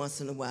backup every once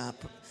in a while.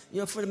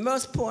 For the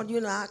most part, you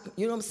know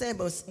what I'm saying?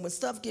 But when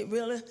stuff get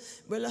really,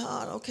 really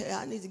hard, okay,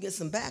 I need to get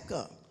some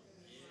backup.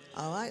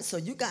 All right? So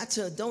you got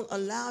to, don't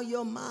allow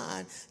your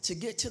mind to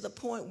get to the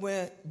point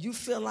where you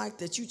feel like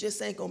that you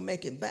just ain't going to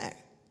make it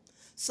back.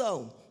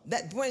 So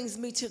that brings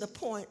me to the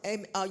point,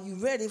 are you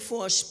ready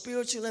for a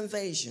spiritual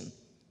invasion?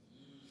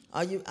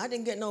 I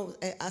didn't get no,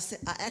 I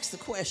asked the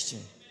question.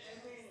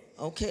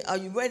 Okay, are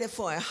you ready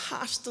for a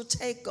hostile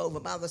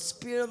takeover by the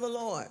Spirit of the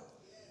Lord?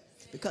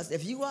 Because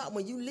if you are,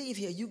 when you leave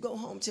here, you go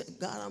home to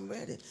God, I'm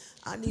ready.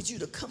 I need you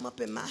to come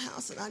up in my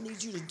house and I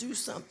need you to do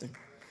something.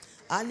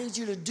 I need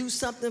you to do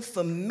something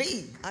for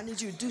me. I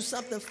need you to do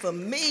something for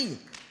me.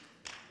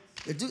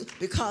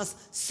 Because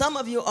some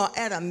of you are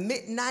at a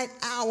midnight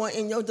hour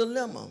in your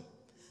dilemma.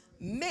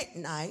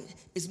 Midnight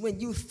is when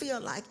you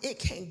feel like it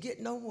can't get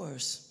no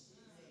worse.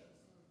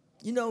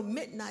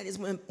 Midnight is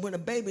when a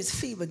baby's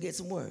fever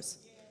gets worse.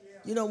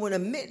 When a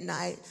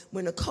midnight,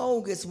 when the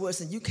cold gets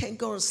worse and you can't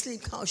go to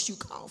sleep because you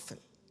coughing.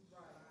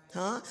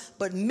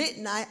 But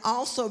midnight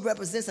also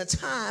represents a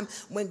time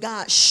when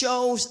God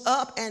shows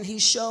up and he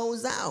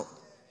shows out.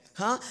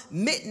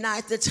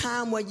 Midnight, the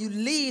time where you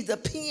leave the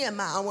PM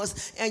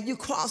hours and you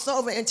cross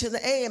over into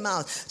the AM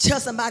hours. Tell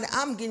somebody,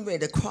 I'm getting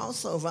ready to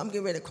cross over. I'm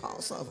getting ready to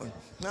cross over.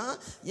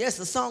 Yes,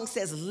 the song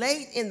says,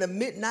 late in the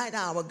midnight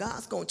hour,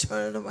 God's going to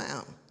turn it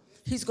around.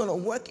 He's going to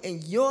work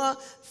in your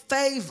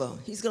favor.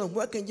 He's going to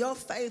work in your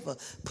favor.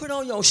 Put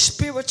on your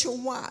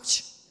spiritual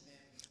watch.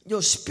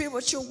 Your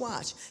spiritual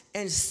watch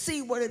and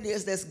see what it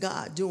is that's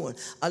God doing.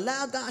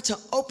 Allow God to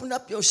open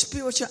up your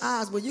spiritual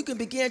eyes where you can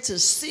begin to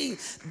see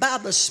by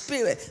the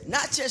Spirit,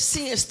 not just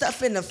seeing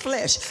stuff in the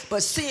flesh,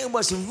 but seeing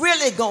what's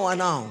really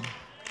going on.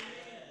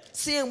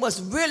 Seeing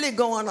what's really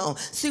going on.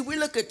 See, we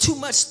look at too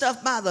much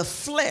stuff by the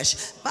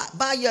flesh,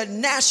 by your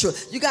natural.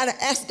 You got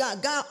to ask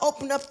God, God,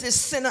 open up this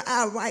center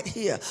eye right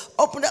here.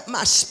 Open up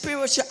my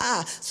spiritual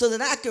eye so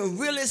that I can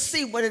really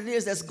see what it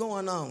is that's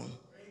going on.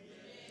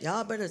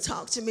 Y'all better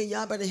talk to me.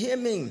 Y'all better hear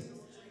me.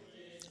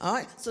 All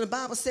right. So the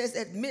Bible says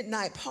at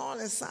midnight, Paul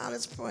and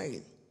Silas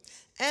prayed.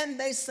 And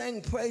they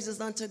sang praises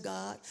unto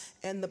God,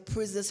 and the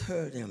prisoners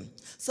heard him.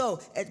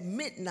 So at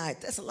midnight,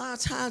 that's a lot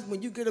of times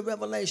when you get a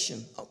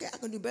revelation. Okay, I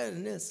can do better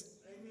than this.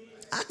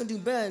 I can do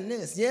better than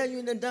this. Yeah, you're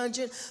in the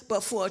dungeon.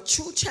 But for a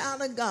true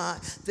child of God,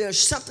 there's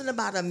something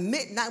about a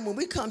midnight when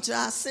we come to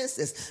our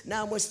senses.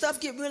 Now, when stuff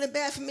get really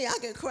bad for me, I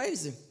get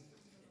crazy.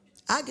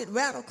 I get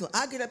radical.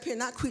 I get up here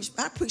and I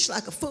preach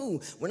like a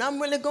fool. When I'm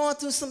really going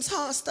through some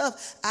hard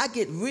stuff, I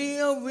get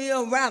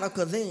real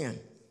radical then.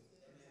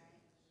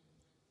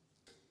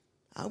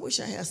 I wish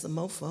I had some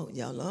more folk.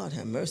 Y'all, Lord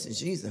have mercy,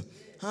 Jesus.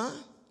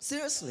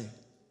 Seriously.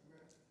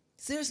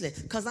 Seriously.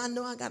 Because I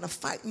know I got to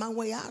fight my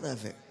way out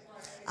of it.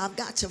 I've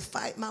got to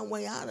fight my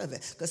way out of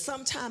it. Because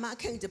sometimes I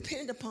can't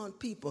depend upon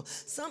people.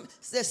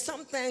 There's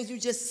some things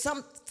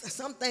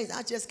some things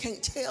I just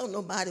can't tell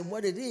nobody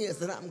what it is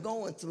that I'm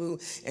going through.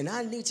 And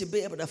I need to be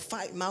able to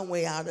fight my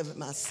way out of it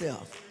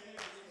myself.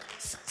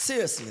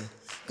 Seriously.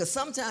 Because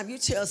sometimes you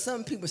tell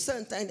some people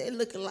certain things, they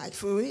looking like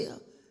for real.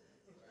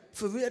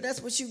 For real,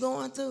 that's what you're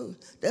going through.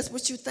 That's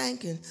what you're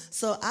thinking.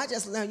 So I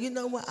just learned, you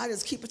know what? I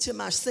just keep it to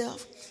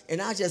myself.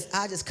 And I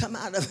just come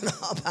out of it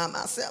all by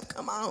myself.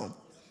 Come on.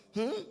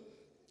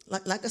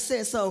 Like I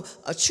said, so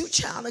a true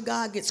child of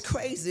God gets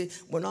crazy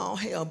when all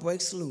hell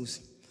breaks loose.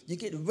 You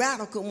get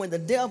radical when the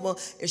devil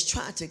is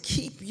trying to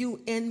keep you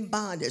in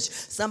bondage.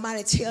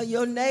 Somebody tell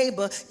your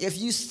neighbor, if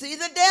you see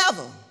the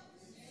devil,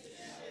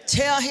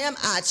 tell him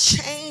I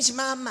changed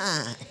my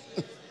mind.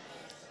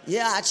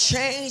 Yeah, I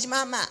changed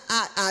my mind.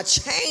 I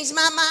changed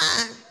my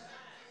mind.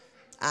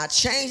 I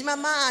changed my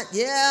mind.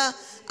 Yeah,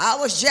 I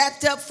was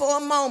jacked up for a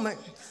moment.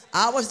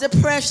 I was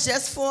depressed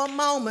just for a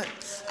moment.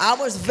 I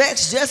was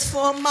vexed just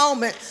for a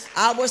moment.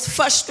 I was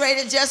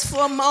frustrated just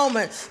for a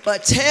moment.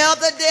 But tell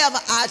the devil,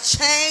 I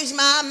changed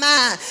my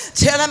mind.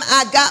 Tell him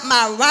I got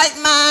my right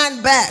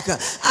mind back.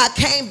 I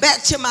came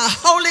back to my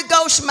Holy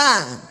Ghost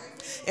mind.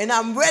 And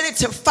I'm ready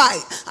to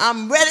fight.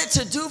 I'm ready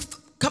to do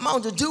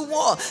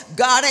war.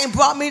 God ain't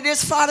brought me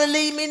this far to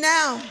leave me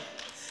now.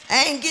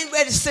 I ain't getting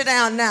ready to sit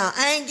down now.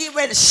 I ain't getting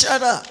ready to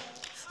shut up.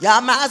 Y'all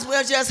might as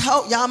well just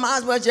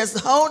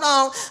hold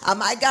on. I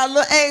might got a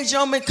little age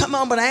on me. Come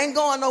on, but I ain't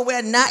going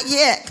nowhere. Not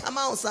yet. Come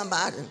on,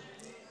 somebody.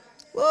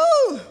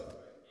 Woo.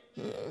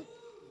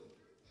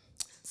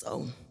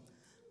 So,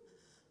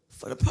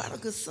 for the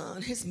prodigal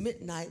son, his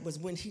midnight was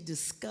when he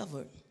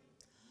discovered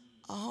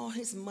all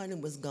his money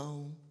was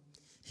gone.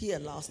 He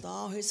had lost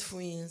all his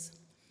friends.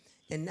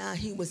 And now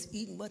he was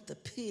eating what the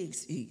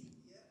pigs eat.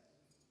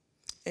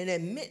 And at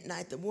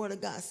midnight, the word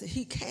of God said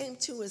he came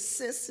to his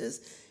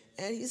senses.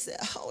 And he said,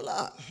 hold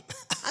up,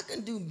 I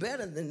can do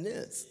better than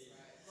this.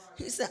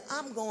 He said,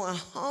 I'm going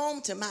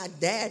home to my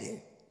daddy.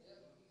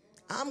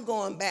 I'm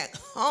going back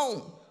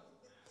home.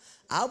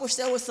 I wish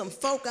there was some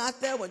folk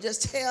out there would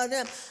just tell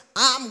them,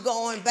 I'm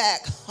going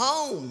back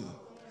home.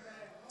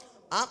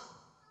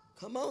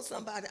 Come on,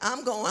 somebody,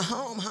 I'm going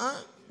home, huh?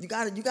 You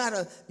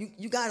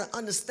gotta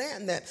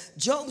understand that.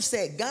 Job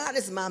said, God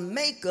is my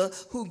maker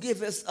who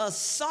gives us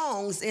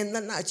songs in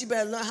the night. You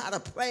better learn how to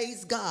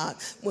praise God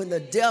when the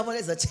devil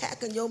is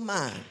attacking your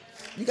mind.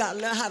 You got to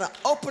learn how to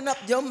open up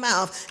your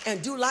mouth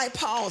and do like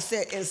Paul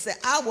said and say,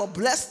 I will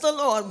bless the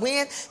Lord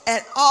when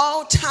at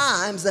all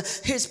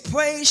times his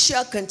praise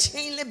shall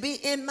continually be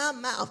in my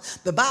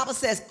mouth. The Bible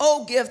says,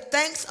 oh, give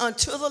thanks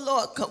unto the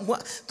Lord,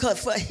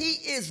 for he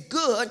is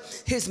good.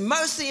 His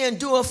mercy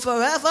endures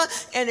forever,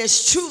 and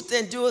his truth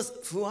endures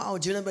through all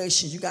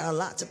generations. You got a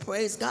lot to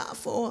praise God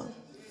for.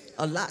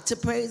 A lot to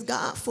praise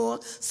God for.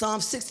 Psalm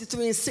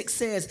 63:6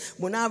 says,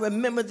 when I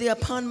remember thee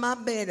upon my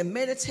bed and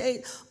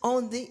meditate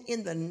on thee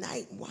in the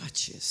night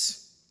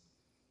watches.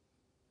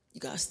 You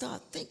got to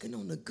start thinking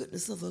on the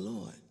goodness of the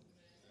Lord.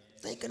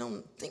 Think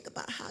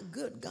about how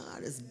good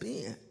God has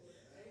been.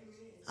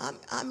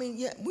 I mean,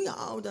 yeah, we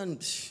all done,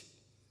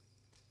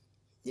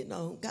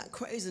 got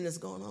craziness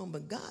going on,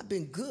 but God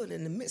been good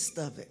in the midst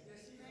of it.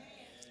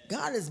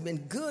 God has been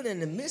good in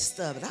the midst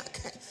of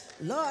it.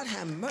 Lord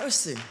have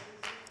mercy.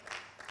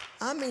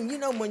 I mean, you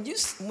know, when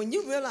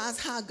you realize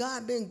how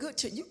God been good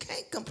to you, you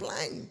can't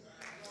complain.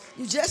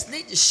 You just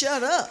need to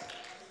shut up.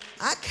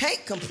 I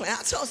can't complain.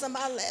 I told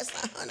somebody last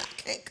night, honey,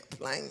 I can't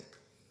complain.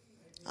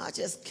 I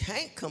just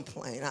can't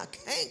complain. I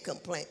can't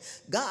complain.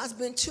 God's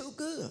been too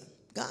good.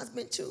 God's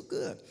been too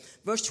good.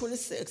 Verse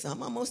 26,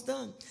 I'm almost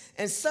done.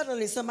 And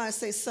suddenly, somebody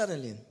say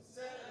suddenly.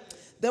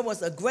 There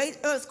was a great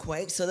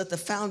earthquake so that the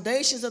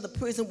foundations of the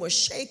prison were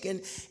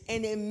shaken,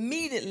 and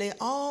immediately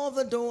all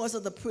the doors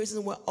of the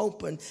prison were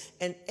opened,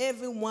 and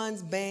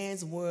everyone's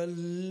bands were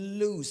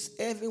loose.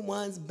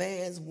 Everyone's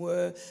bands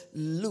were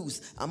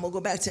loose. I'm going to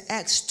go back to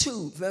Acts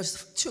 2,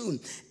 verse 2,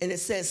 and it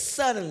says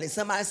suddenly.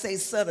 Somebody say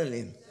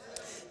suddenly.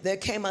 There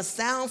came a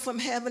sound from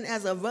heaven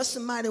as a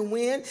rushing mighty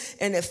wind,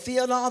 and it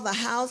filled all the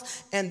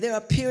house, and there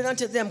appeared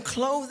unto them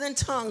cloven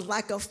tongues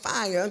like a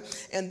fire,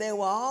 and they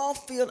were all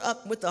filled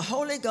up with the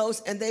Holy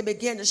Ghost, and they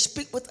began to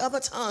speak with other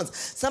tongues.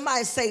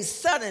 Somebody say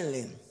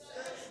suddenly.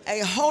 A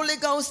Holy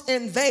Ghost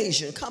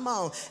invasion. Come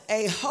on.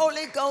 A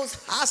Holy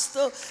Ghost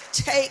hostile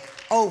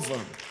takeover.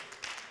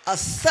 A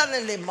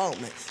suddenly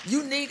moment.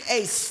 You need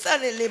a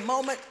suddenly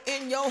moment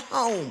in your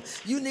home.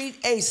 You need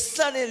a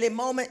suddenly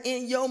moment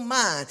in your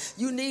mind.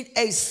 You need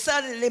a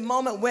suddenly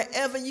moment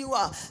wherever you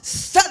are.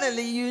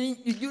 Suddenly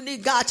you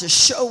need God to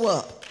show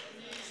up.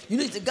 You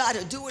need God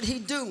to do what he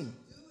do.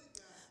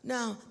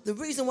 Now, the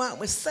reason why it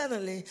was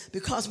suddenly,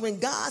 because when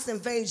God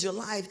invades your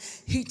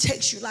life, he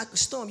takes you like a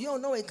storm. You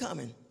don't know it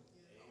coming.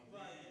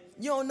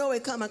 You don't know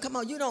it coming. Come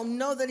on, you don't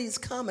know that he's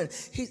coming.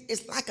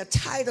 It's like a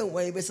tidal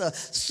wave. It's a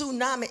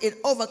tsunami. It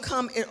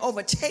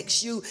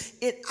overtakes you.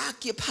 It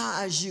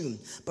occupies you.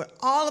 But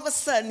all of a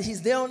sudden,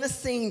 he's there on the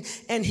scene,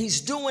 and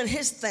he's doing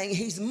his thing.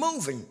 He's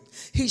moving.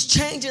 He's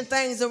changing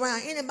things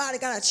around. Anybody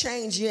got a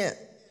change yet?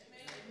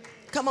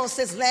 Come on,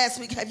 since last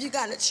week, have you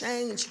got a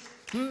change?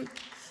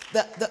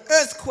 The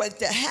earthquake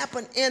that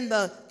happened in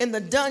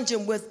the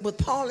dungeon with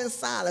Paul and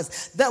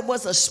Silas, that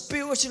was a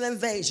spiritual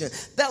invasion.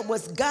 That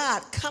was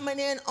God coming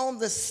in on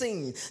the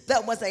scene.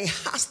 That was a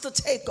hostile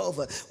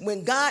takeover.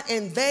 When God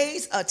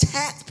invades,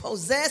 attacks,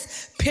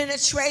 possesses,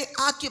 penetrates,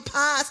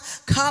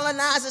 occupies,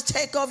 colonizes,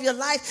 take over your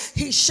life,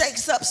 he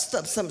shakes up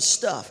some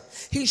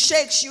stuff. He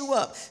shakes you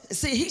up.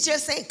 See, he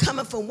just ain't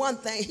coming for one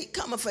thing. He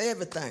coming for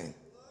everything.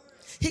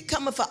 He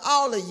coming for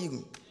all of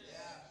you.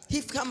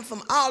 He's coming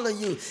from all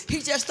of you.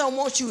 He just don't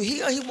want you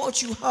here. He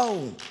wants you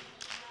whole.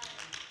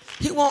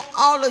 He wants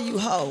all of you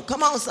whole.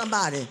 Come on,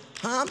 somebody.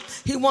 Huh?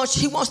 He wants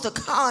to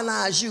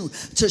colonize you,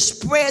 to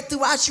spread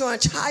throughout your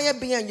entire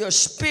being, your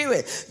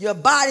spirit, your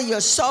body, your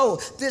soul.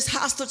 This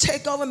hostile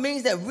takeover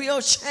means that real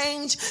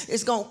change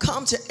is going to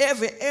come to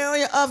every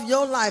area of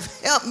your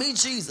life. Help me,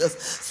 Jesus.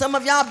 Some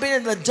of y'all been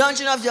in the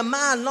dungeon of your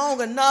mind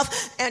long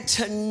enough, and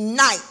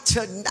tonight,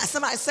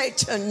 somebody say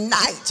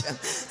tonight.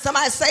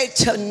 Somebody say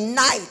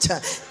tonight,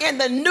 in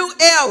the new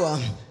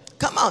era.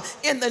 Come on,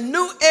 in the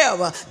new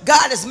era,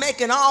 God is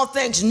making all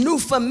things new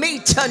for me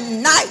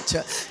tonight.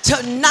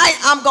 Tonight,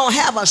 I'm going to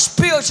have a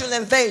spiritual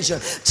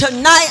invasion.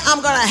 Tonight,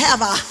 I'm going to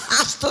have a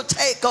hostile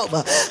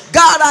takeover.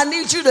 God, I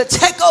need you to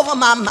take over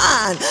my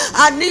mind.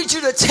 I need you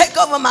to take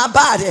over my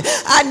body.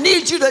 I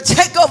need you to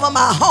take over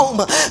my home.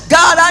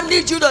 God, I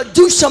need you to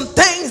do some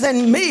things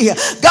in me.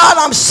 God,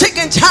 I'm sick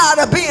and tired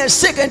of being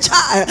sick and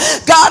tired.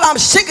 God, I'm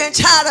sick and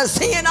tired of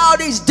seeing all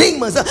these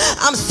demons.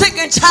 I'm sick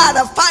and tired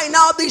of fighting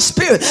all these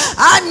spirits.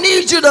 I need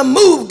you to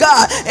move,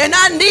 God, and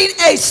I need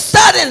a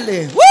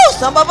suddenly. Woo,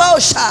 some of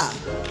us.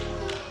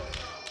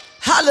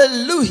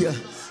 Hallelujah.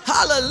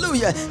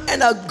 Hallelujah.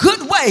 And a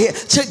good way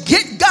to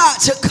get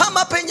God to come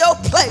up in your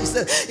place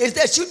is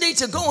that you need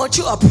to go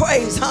into a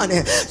praise,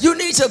 honey. You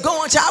need to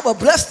go into, I will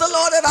bless the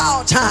Lord at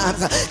all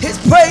times. His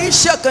praise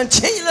shall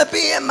continually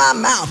be in my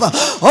mouth.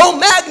 Oh,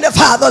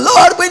 magnify the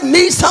Lord with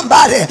me,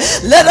 somebody.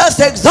 Let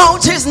us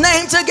exalt his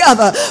name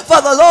together.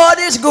 For the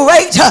Lord is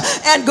great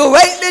and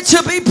greatly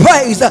to be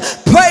praised.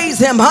 Praise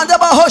him.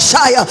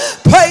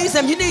 Praise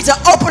him. You need to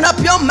open up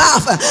your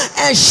mouth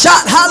and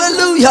shout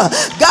hallelujah.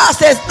 God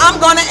says,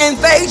 I'm going to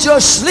invade your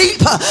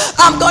sleep.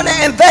 I'm going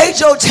to invade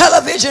your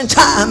television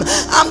time.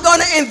 I'm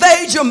going to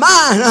invade your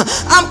mind.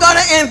 I'm going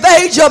to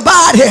invade your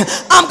body.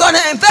 I'm going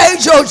to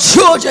invade your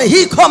children.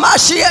 I'm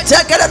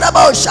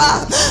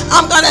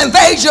going to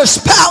invade your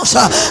spouse.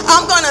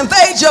 I'm going to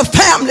invade your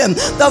family.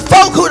 The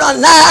folk who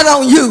done lied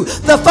on you.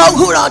 The folk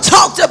who done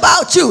talked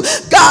about you.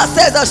 God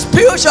says a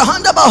spiritual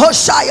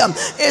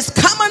is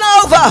coming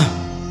over.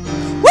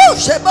 Woo,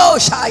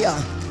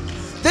 Sheboshaya.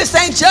 This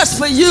ain't just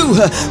for you,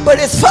 but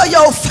it's for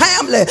your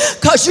family,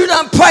 because you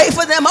done pray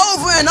for them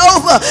over and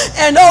over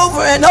and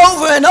over and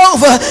over and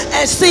over,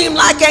 and seem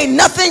like ain't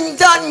nothing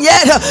done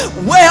yet.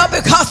 Well,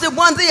 because it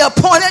wasn't the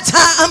appointed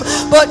time.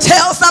 But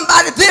tell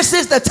somebody, this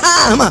is the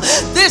time,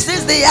 this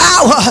is the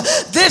hour,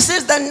 this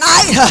is the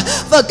night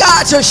for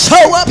God to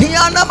show up here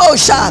on the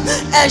motion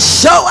and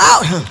show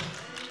out.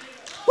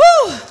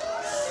 Woo!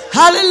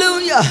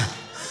 Hallelujah.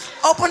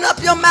 Open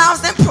up your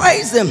mouths and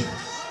praise him.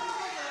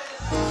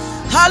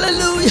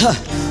 Hallelujah.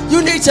 You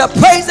need to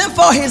praise him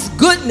for his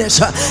goodness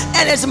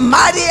and his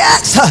mighty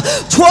acts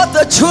toward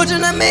the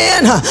children of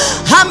men.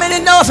 How many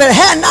know if it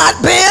had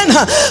not been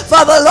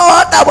for the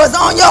Lord that was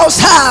on your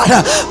side,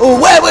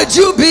 where would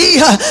you be?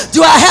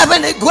 Do I have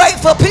any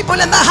grateful people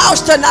in the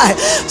house tonight?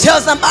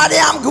 Tell somebody,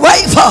 I'm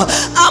grateful.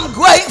 I'm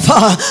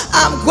grateful.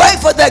 I'm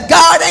grateful that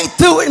God ain't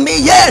through with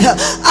me yet.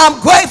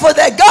 I'm grateful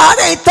that God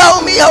ain't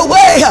thrown me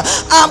away.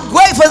 I'm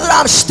grateful that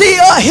I'm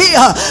still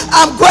here.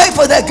 I'm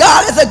grateful that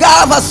God is a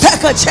God of a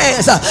second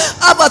chance,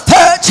 of a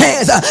third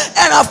chance,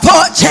 and a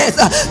fourth chance.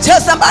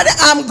 Tell somebody,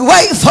 I'm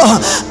grateful.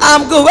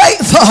 I'm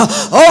grateful.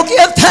 Oh,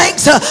 give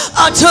thanks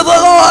unto the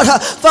Lord,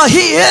 for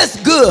he is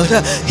good.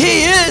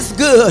 He is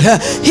good.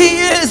 He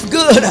is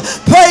good.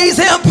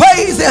 Praise him.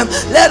 Praise him.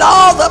 Let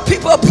all the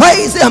people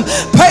praise him.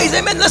 Praise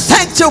him in the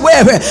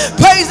sanctuary.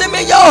 Praise him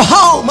in your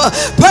home.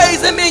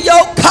 Praise him in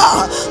your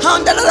car.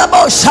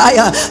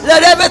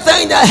 Let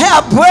everything that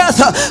have breath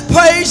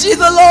praise ye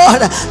the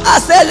Lord. I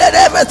said let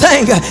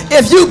everything.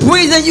 If you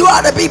breathing, you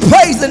ought to be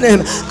praising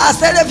him. I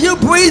said if you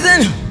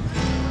breathing,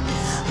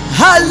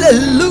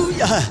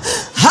 hallelujah.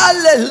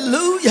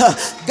 Hallelujah.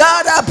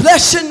 God, I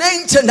bless your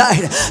name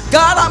tonight.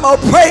 God, I'm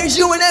going to praise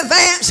you in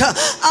advance.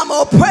 I'm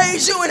going to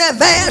praise you in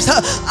advance.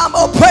 I'm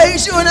going to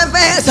praise you in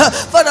advance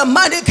for the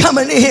money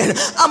coming in.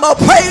 I'm going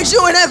to praise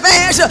you in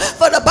advance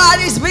for the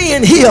bodies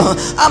being healed.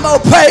 I'm going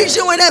to praise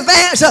you in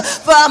advance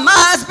for our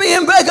minds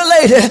being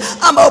regulated.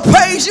 I'm going to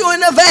praise you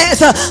in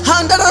advance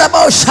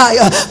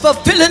for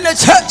filling the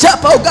church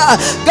up, oh God.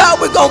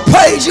 God, we're going to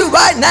praise you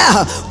right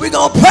now. We're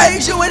going to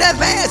praise you in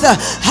advance.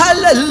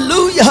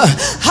 Hallelujah.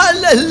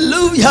 Hallelujah.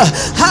 Hallelujah.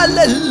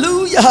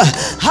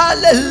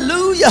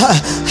 Hallelujah.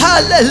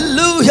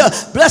 Hallelujah.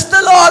 Bless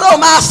the Lord, oh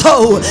my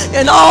soul,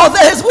 and all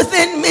that is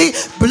within me.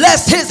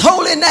 Bless his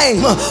holy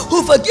name,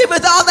 who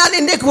forgiveth all thy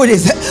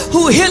iniquities,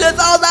 who healeth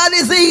all thy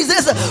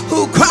diseases,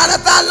 who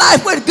crowneth thy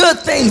life with good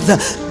things.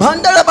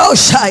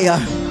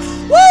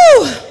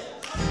 Woo!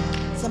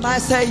 Somebody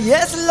say,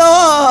 yes,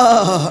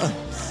 Lord.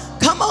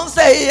 Come on,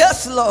 say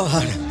yes,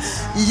 Lord.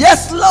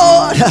 Yes,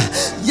 Lord.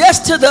 Yes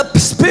to the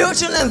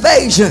spiritual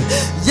invasion.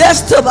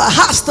 Yes to the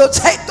hostile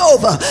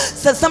takeover.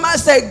 So somebody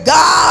say,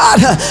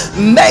 God,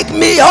 make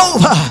me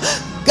over.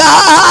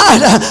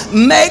 God,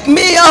 make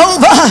me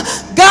over.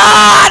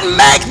 God,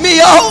 make me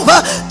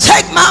over.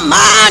 Take my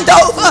mind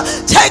over.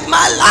 Take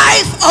my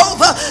life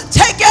over.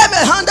 Take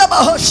every hundred.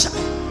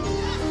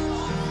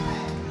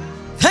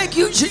 Thank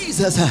you,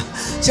 Jesus.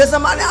 Tell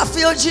somebody, I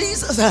feel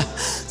Jesus.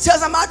 Tell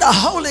somebody the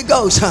Holy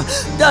Ghost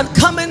done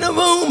come in the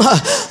room.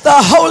 The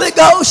Holy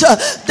Ghost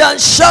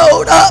done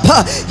showed up.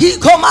 He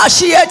come out,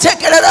 she take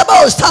it at the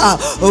most.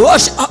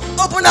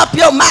 Open up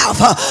your mouth.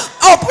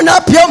 Open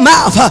up your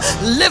mouth.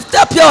 Lift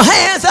up your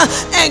hands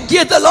and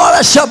give the Lord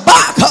a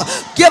Shabbat.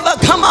 Give a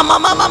come on,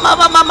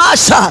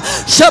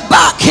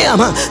 Shabbat him.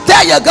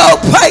 There you go.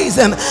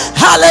 Praise him.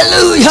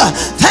 Hallelujah.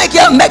 Thank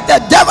you. Make the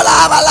devil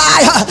out of a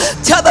liar.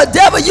 Tell the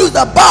devil you's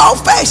a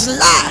bald-faced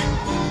lie.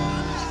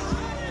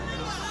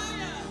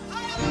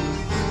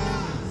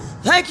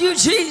 Thank you,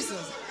 Jesus.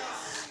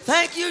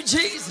 Thank you,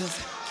 Jesus.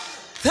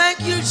 Thank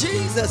you,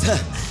 Jesus.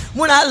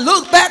 When I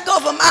look back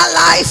over my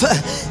life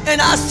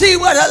and I see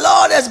where the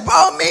Lord has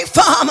brought me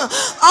from,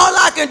 all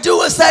I can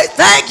do is say,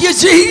 thank you,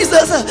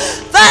 Jesus.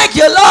 Thank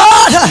you,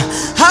 Lord.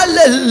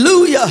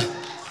 Hallelujah.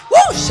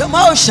 Woo,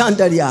 Shamo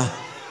Shandaria.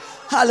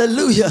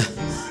 Hallelujah.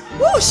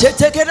 Woo,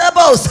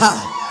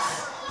 Shetekerabosa.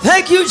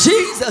 Thank you,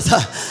 Jesus.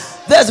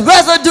 There's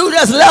residue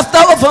that's left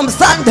over from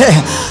Sunday.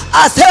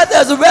 I said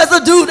there's a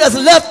residue that's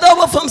left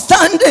over from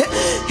Sunday.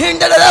 I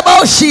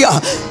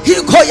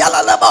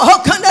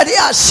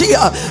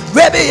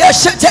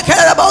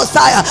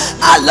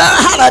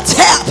learned how to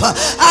tap.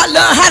 I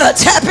learned how to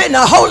tap in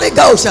the Holy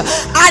Ghost.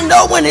 I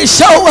know when it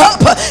show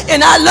up,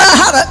 and I learned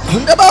how to.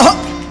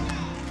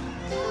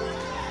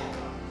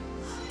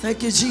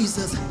 Thank you,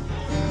 Jesus.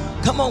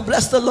 Come on,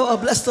 bless the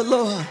Lord, bless the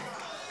Lord.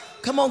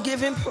 Come on,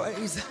 give him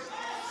praise.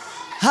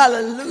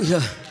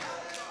 Hallelujah.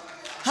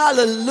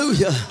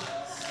 Hallelujah.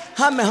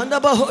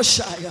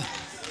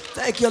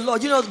 Thank you,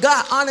 Lord. You know,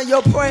 God honor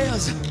your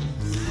prayers.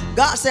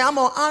 God said, I'm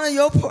going to honor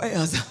your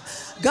prayers.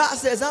 God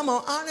says, I'm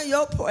going to honor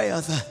your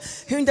prayers.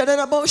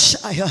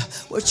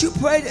 What you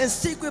prayed in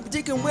secret,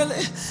 Deacon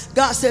Willie,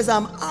 God says,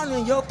 I'm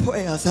honoring your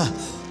prayers.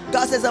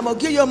 God says, I'm going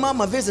to give your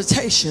mama a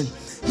visitation.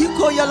 I'm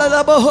going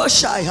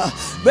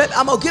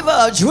to give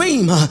her a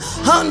dream.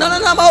 I'm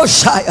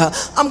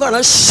going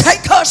to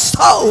shake her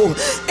soul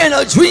in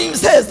a dream,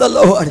 says the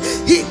Lord.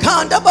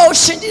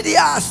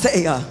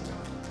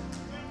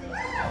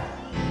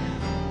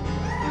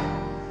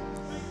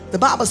 The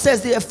Bible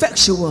says the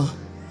effectual,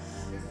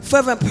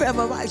 fervent prayer of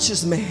a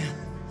righteous man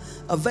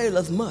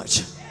availeth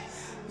much.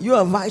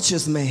 You're a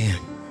righteous man.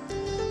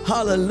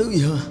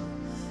 Hallelujah.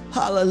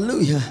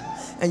 Hallelujah.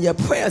 And your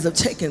prayers have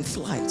taken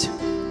flight.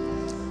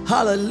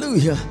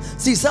 Hallelujah.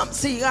 See,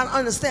 you got to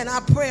understand,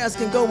 our prayers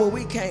can go where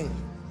we can't.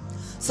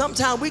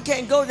 Sometimes we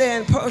can't go there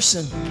in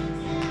person.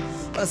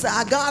 But say,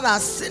 God, I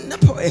send the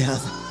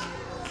prayers.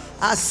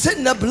 I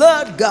send the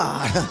blood,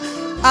 God.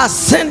 I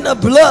send the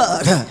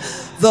blood.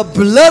 The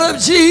blood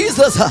of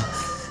Jesus.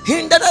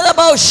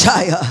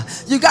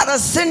 You got to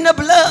send the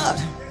blood.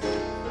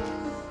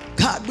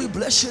 God, we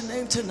bless your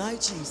name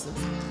tonight, Jesus.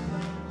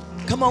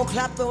 Come on,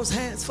 clap those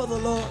hands for the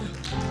Lord.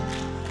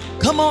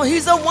 Come on,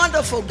 he's a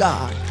wonderful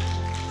God.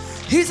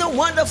 He's a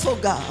wonderful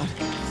God.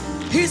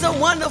 He's a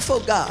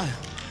wonderful God.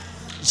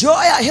 Joy,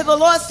 I hear the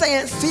Lord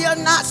saying, fear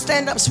not.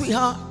 Stand up,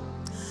 sweetheart.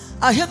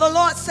 I hear the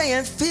Lord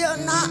saying, fear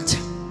not.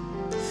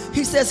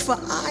 He says, for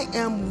I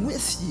am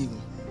with you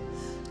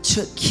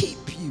to keep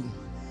you,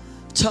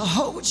 to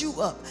hold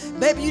you up.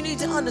 Baby, you need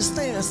to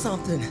understand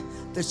something,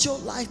 that your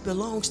life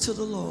belongs to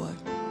the Lord.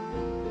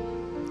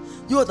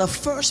 You're the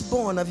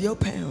firstborn of your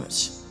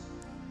parents.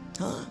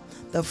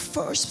 The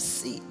first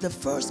seed, the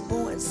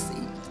firstborn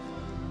seed.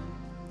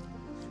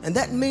 And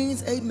that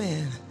means,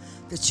 amen,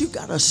 that you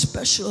got a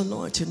special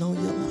anointing on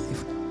your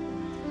life.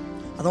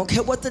 I don't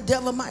care what the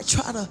devil might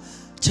try to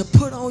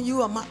put on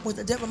you, or what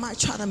the devil might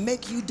try to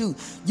make you do.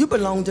 You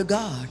belong to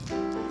God.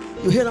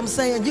 You hear what I'm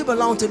saying? You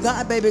belong to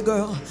God, baby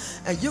girl.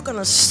 And you're going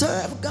to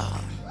serve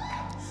God.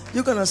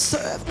 You're going to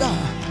serve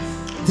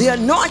God. The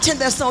anointing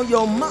that's on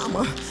your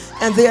mama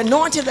and the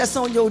anointing that's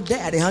on your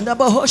daddy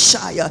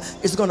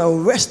is going to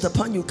rest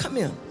upon you. Come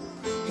here.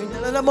 And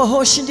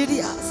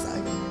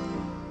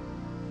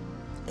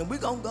we're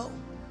going to go.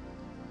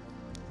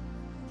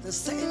 The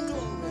same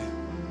glory.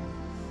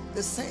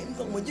 The same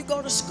glory. When you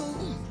go to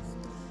school,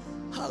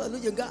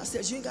 hallelujah, God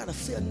says you ain't got to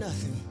fear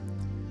nothing.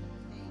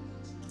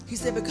 He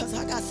said, because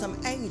I got some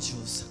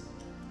angels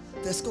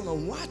that's going to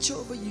watch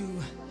over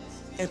you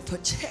and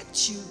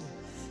protect you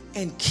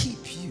and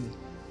keep you.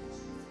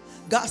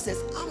 God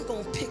says, I'm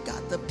going to pick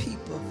out the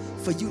people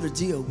for you to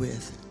deal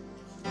with.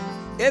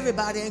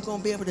 Everybody ain't going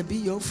to be able to be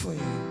your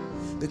friend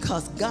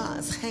because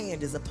God's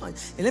hand is upon you.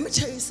 And let me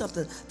tell you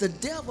something. The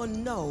devil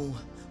knows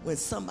when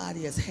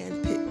somebody is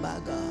handpicked by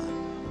God.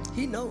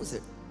 He knows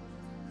it.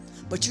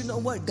 But you know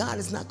what? God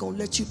is not going to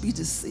let you be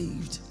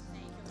deceived.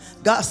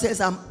 God says,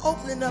 I'm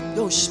opening up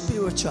your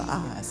spiritual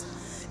eyes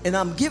and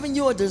I'm giving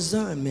you a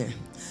discernment.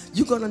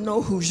 You're going to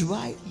know who's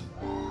right,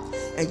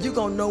 and you're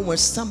going to know when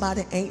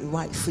somebody ain't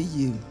right for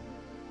you.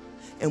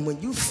 And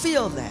when you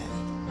feel that,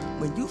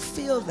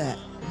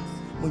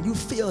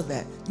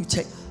 you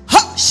take,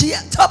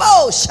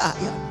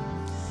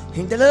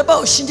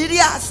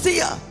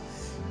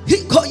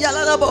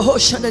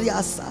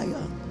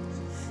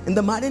 in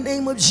the mighty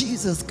name of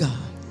Jesus, God.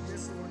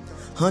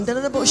 Plead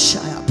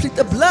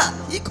the blood.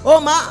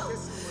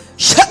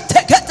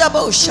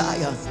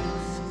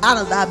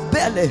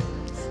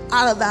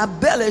 Out of thy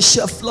belly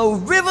shall flow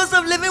rivers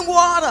of living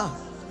water.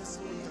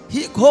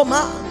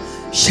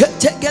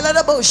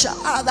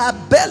 Out of thy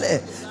belly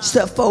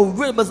shall flow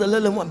rivers of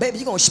living water. Baby,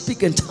 you're going to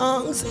speak in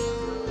tongues.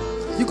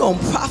 You're going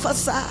to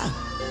prophesy.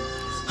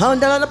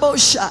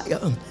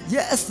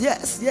 Yes,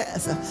 yes,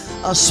 yes.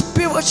 A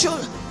spiritual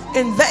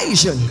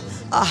invasion.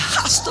 A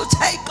hostile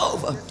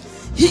takeover.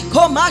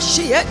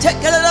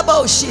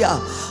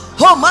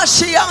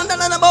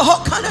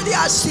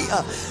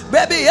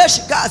 Baby,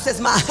 yes, God says,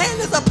 my hand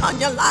is upon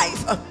your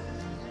life.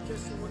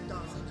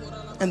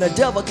 And the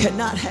devil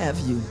cannot have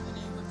you.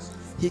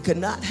 He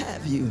cannot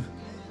have you.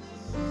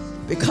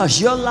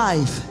 Because your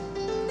life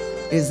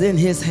is in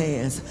his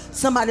hands.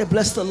 Somebody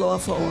bless the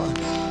Lord for her.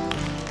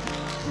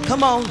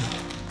 Come on.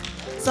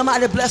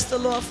 Somebody bless the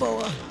Lord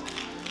for her.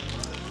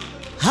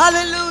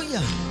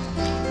 Hallelujah.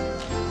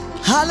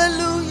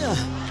 Hallelujah.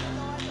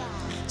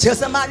 Tell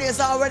somebody it's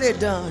already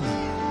done.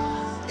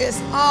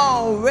 It's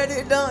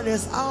already done.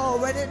 It's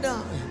already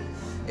done.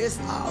 It's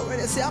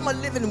already. See, I'm a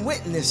living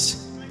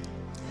witness.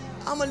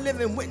 I'm a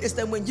living witness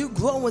that when you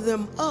grow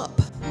them up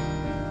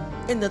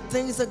in the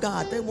things of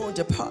God, they won't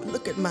depart.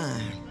 Look at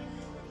mine.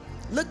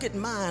 Look at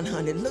mine,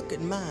 honey. Look at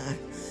mine.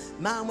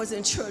 Mine was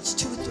in church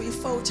 2, 3,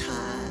 4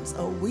 times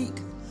a week.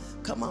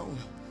 Come on.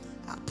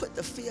 I put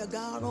the fear of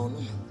God on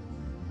them.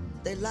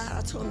 They lied.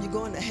 I told them, you're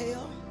going to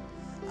hell.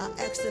 I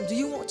asked them, do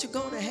you want to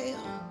go to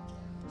hell?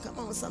 Come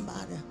on,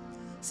 somebody.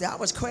 See, I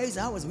was crazy.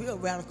 I was real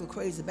radical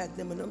crazy back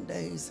then in them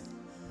days.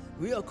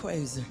 Real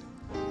crazy.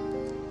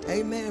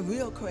 Amen.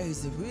 Real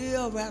crazy.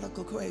 Real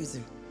radical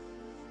crazy.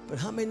 But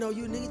how many know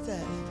you need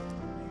that?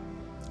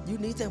 You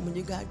need that when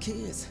you got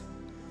kids.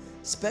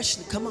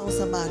 Especially, come on,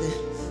 somebody,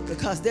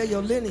 because they're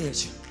your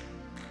lineage.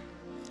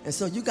 And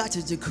so you got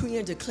to decree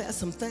and declare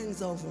some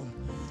things over them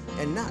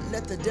and not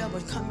let the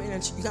devil come in,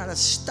 and you got to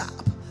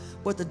stop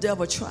what the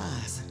devil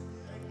tries.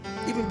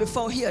 Even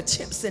before he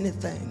attempts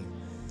anything,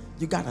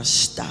 you got to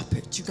stop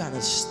it. You got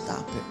to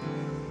stop it.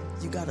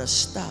 You got to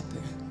stop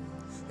it.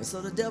 And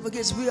so the devil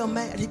gets real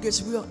mad. He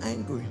gets real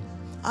angry.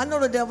 I know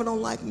the devil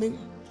don't like me.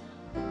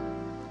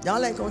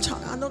 Y'all ain't gonna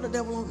talk. I know the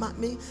devil don't like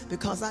me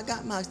because I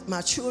got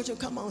my children.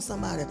 Come on,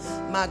 somebody.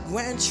 My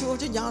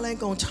grandchildren, y'all ain't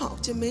gonna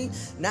talk to me.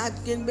 Now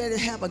getting ready to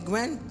have a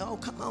oh,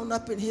 come on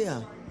up in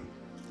here.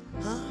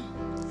 Huh?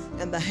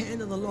 And the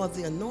hand of the Lord,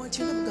 the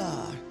anointing of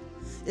God,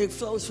 it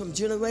flows from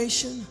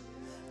generation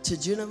to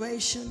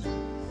generation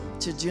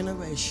to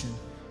generation.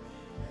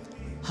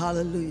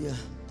 Hallelujah.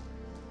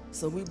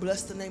 So we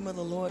bless the name of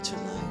the Lord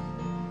tonight.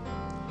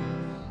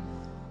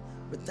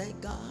 But thank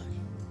God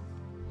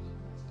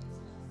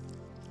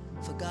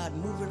for God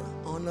moving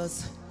on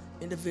us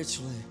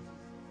individually.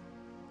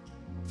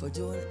 For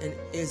doing, and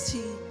as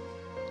He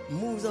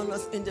moves on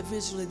us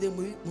individually, then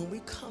when we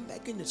come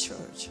back in the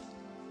church,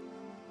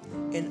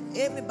 and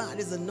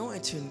everybody's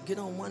anointing get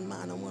on one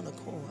mind and one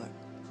accord,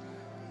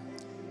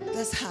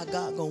 that's how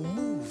God gonna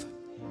move.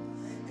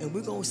 And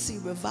we're gonna see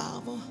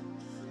revival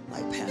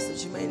like Pastor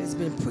Jermaine has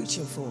been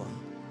preaching for.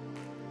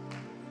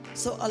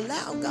 So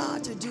allow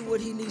God to do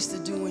what He needs to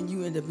do in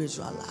you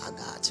individually. Allow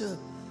God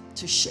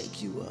to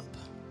shake you up.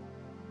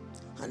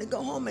 Honey,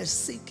 go home and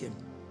seek Him.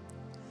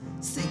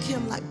 Seek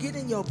Him, like get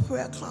in your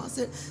prayer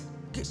closet,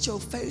 get your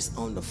face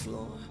on the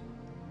floor,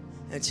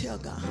 and tell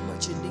God how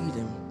much you need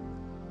Him.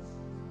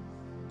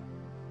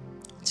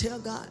 Tell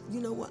God,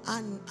 you know what,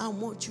 I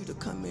want you to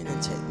come in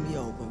and take me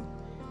over.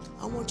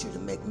 I want you to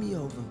make me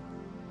over.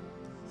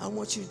 I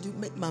want you to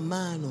make my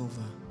mind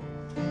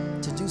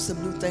over, to do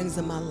some new things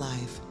in my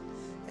life.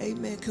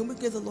 Amen. Can we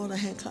give the Lord a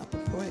hand clap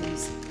of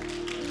praise?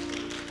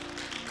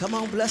 Come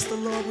on, bless the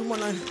Lord. We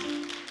want to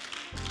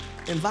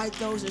invite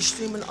those in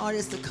streaming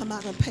audience to come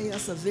out and pay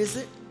us a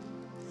visit.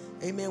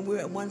 Amen. We're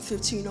at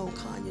 115 Old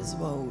Conyers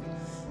Road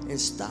in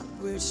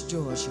Stockbridge,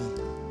 Georgia.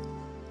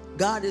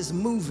 God is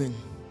moving.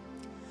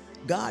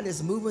 God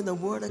is moving. The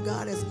word of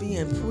God is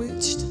being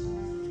preached.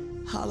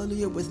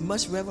 Hallelujah. With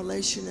much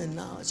revelation and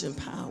knowledge and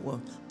power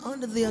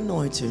under the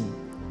anointing.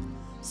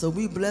 So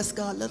we bless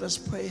God. Let us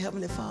pray.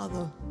 Heavenly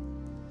Father,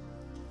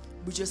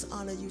 we just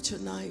honor you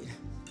tonight.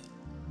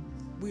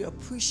 We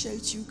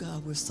appreciate you,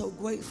 God. We're so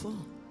grateful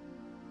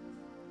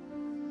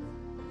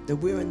that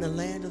we're in the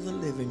land of the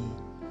living.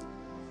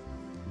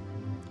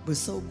 We're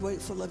so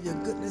grateful of your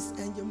goodness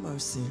and your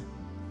mercy.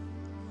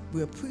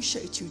 We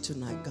appreciate you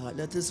tonight, God.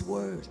 Let this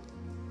word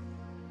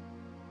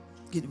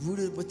get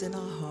rooted within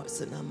our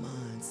hearts and our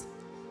minds.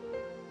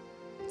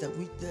 That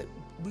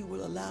we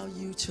will allow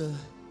you to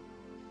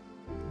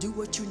do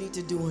what you need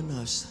to do in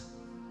us.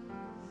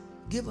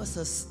 Give us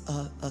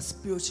a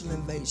spiritual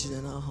invasion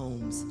in our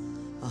homes,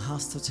 a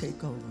hostile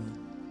takeover.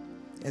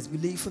 As we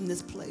leave from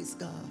this place,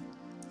 God,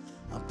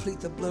 I plead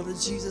the blood of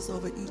Jesus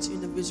over each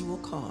individual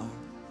car.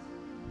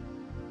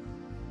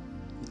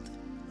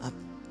 I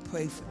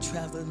pray for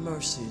traveling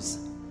mercies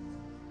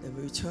that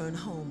we return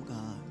home,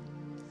 God,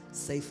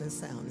 safe and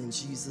sound in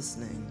Jesus'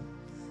 name.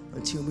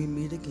 Until we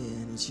meet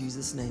again, in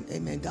Jesus' name.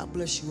 Amen. God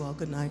bless you all.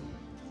 Good night.